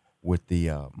setup with the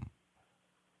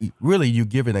really you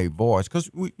giving a voice,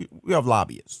 because we have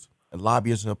lobbyists, and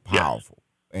lobbyists are powerful.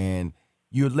 Yes. And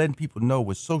you're letting people know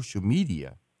with social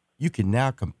media, you can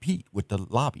now compete with the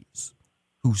lobbyists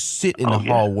who sit in the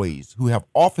hallways, who have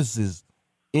offices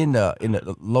in the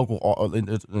local,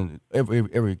 in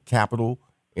every capital,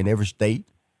 in every state.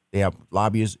 They have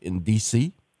lobbyists in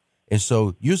D.C. And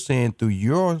so you're saying through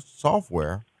your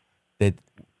software that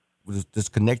was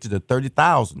connected to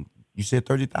 30,000. You said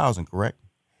 30,000, correct?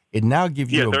 It now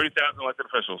gives you 30,000 elected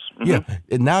officials. Mm-hmm. Yeah,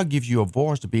 it now gives you a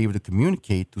voice to be able to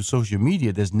communicate through social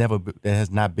media that has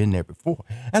not been there before.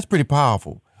 That's pretty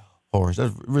powerful, Horace.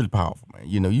 That's really powerful, man.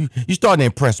 You starting to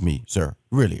impress me, sir.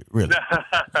 Really, really.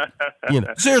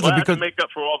 Seriously, well, I because have to make up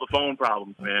for all the phone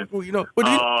problems, man.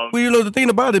 The thing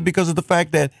about it, because of the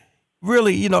fact that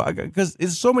really, because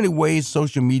there's so many ways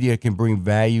social media can bring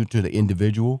value to the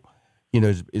individual.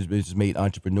 It's made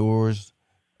entrepreneurs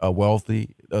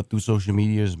wealthy through social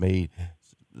media. It's made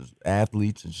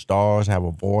athletes and stars have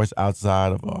a voice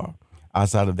outside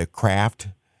of their craft.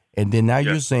 And then now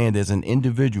you're saying there's an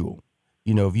individual.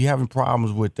 If you're having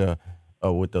problems with the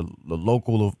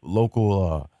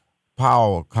local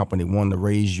power company wanting to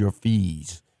raise your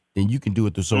fees, then you can do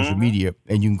it through social media,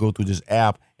 and you can go through this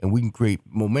app, and we can create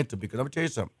momentum. Because I'm gonna tell you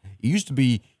something. It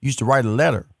you used to write a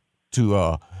letter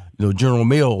to General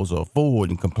Mills or Ford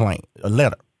and complain. A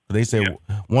letter. They say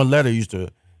one letter used to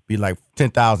be like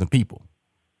 10,000 people.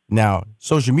 Now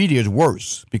social media is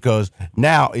worse because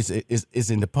now it's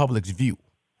in the public's view,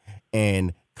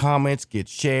 and comments get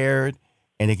shared,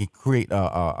 and it can create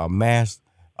a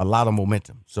lot of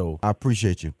momentum. So I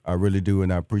appreciate you. I really do,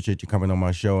 and I appreciate you coming on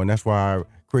my show, and that's why I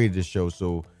created this show,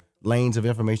 so lanes of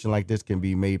information like this can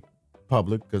be made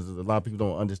public, because a lot of people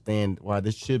don't understand why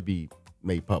this should be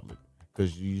made public,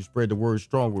 because you spread the word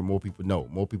stronger, more people know.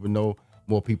 More people know,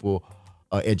 more people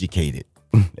are educated.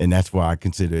 And that's why I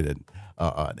consider it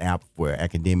an app where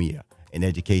academia and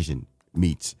education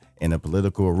meets in a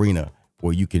political arena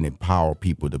where you can empower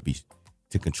people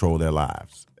to control their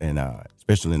lives, and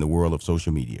especially in the world of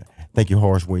social media. Thank you,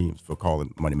 Horace Williams, for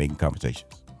calling Money Making Conversations.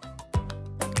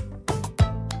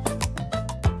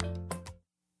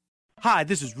 Hi,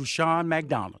 this is Rushion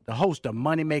McDonald, the host of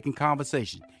Money Making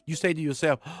Conversations. You say to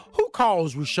yourself, who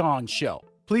calls Rushion's show?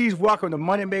 Please welcome to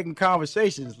Money Making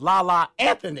Conversations, Lala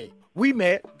Anthony. We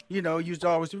met, you used to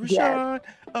always say, Rushion,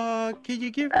 can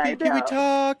we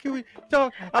talk? Can we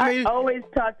talk? I always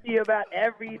talk to you about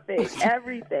everything.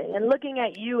 And looking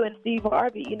at you and Steve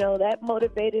Harvey, that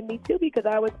motivated me too, because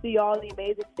I would see all the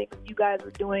amazing things you guys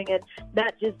were doing and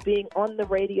not just being on the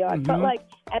radio. I felt like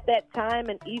at that time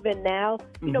and even now,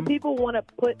 people want to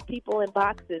put people in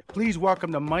boxes. Please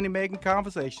welcome to Money Making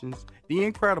Conversations, the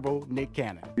incredible Nick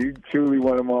Cannon. You're truly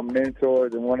one of my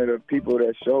mentors and one of the people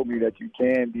that showed me that you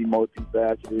can be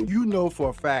multifaceted. You know for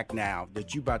a fact now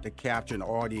that you're about to capture an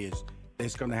audience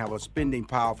that's going to have a spending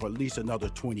power for at least another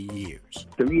 20 years.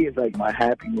 To me, it's like my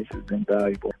happiness is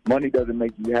invaluable. Money doesn't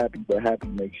make you happy, but happy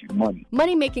makes you money.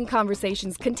 Money Making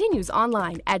Conversations continues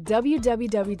online at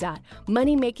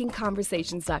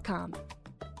www.moneymakingconversations.com.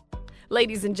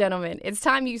 Ladies and gentlemen, it's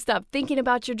time you stop thinking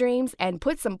about your dreams and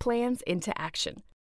put some plans into action.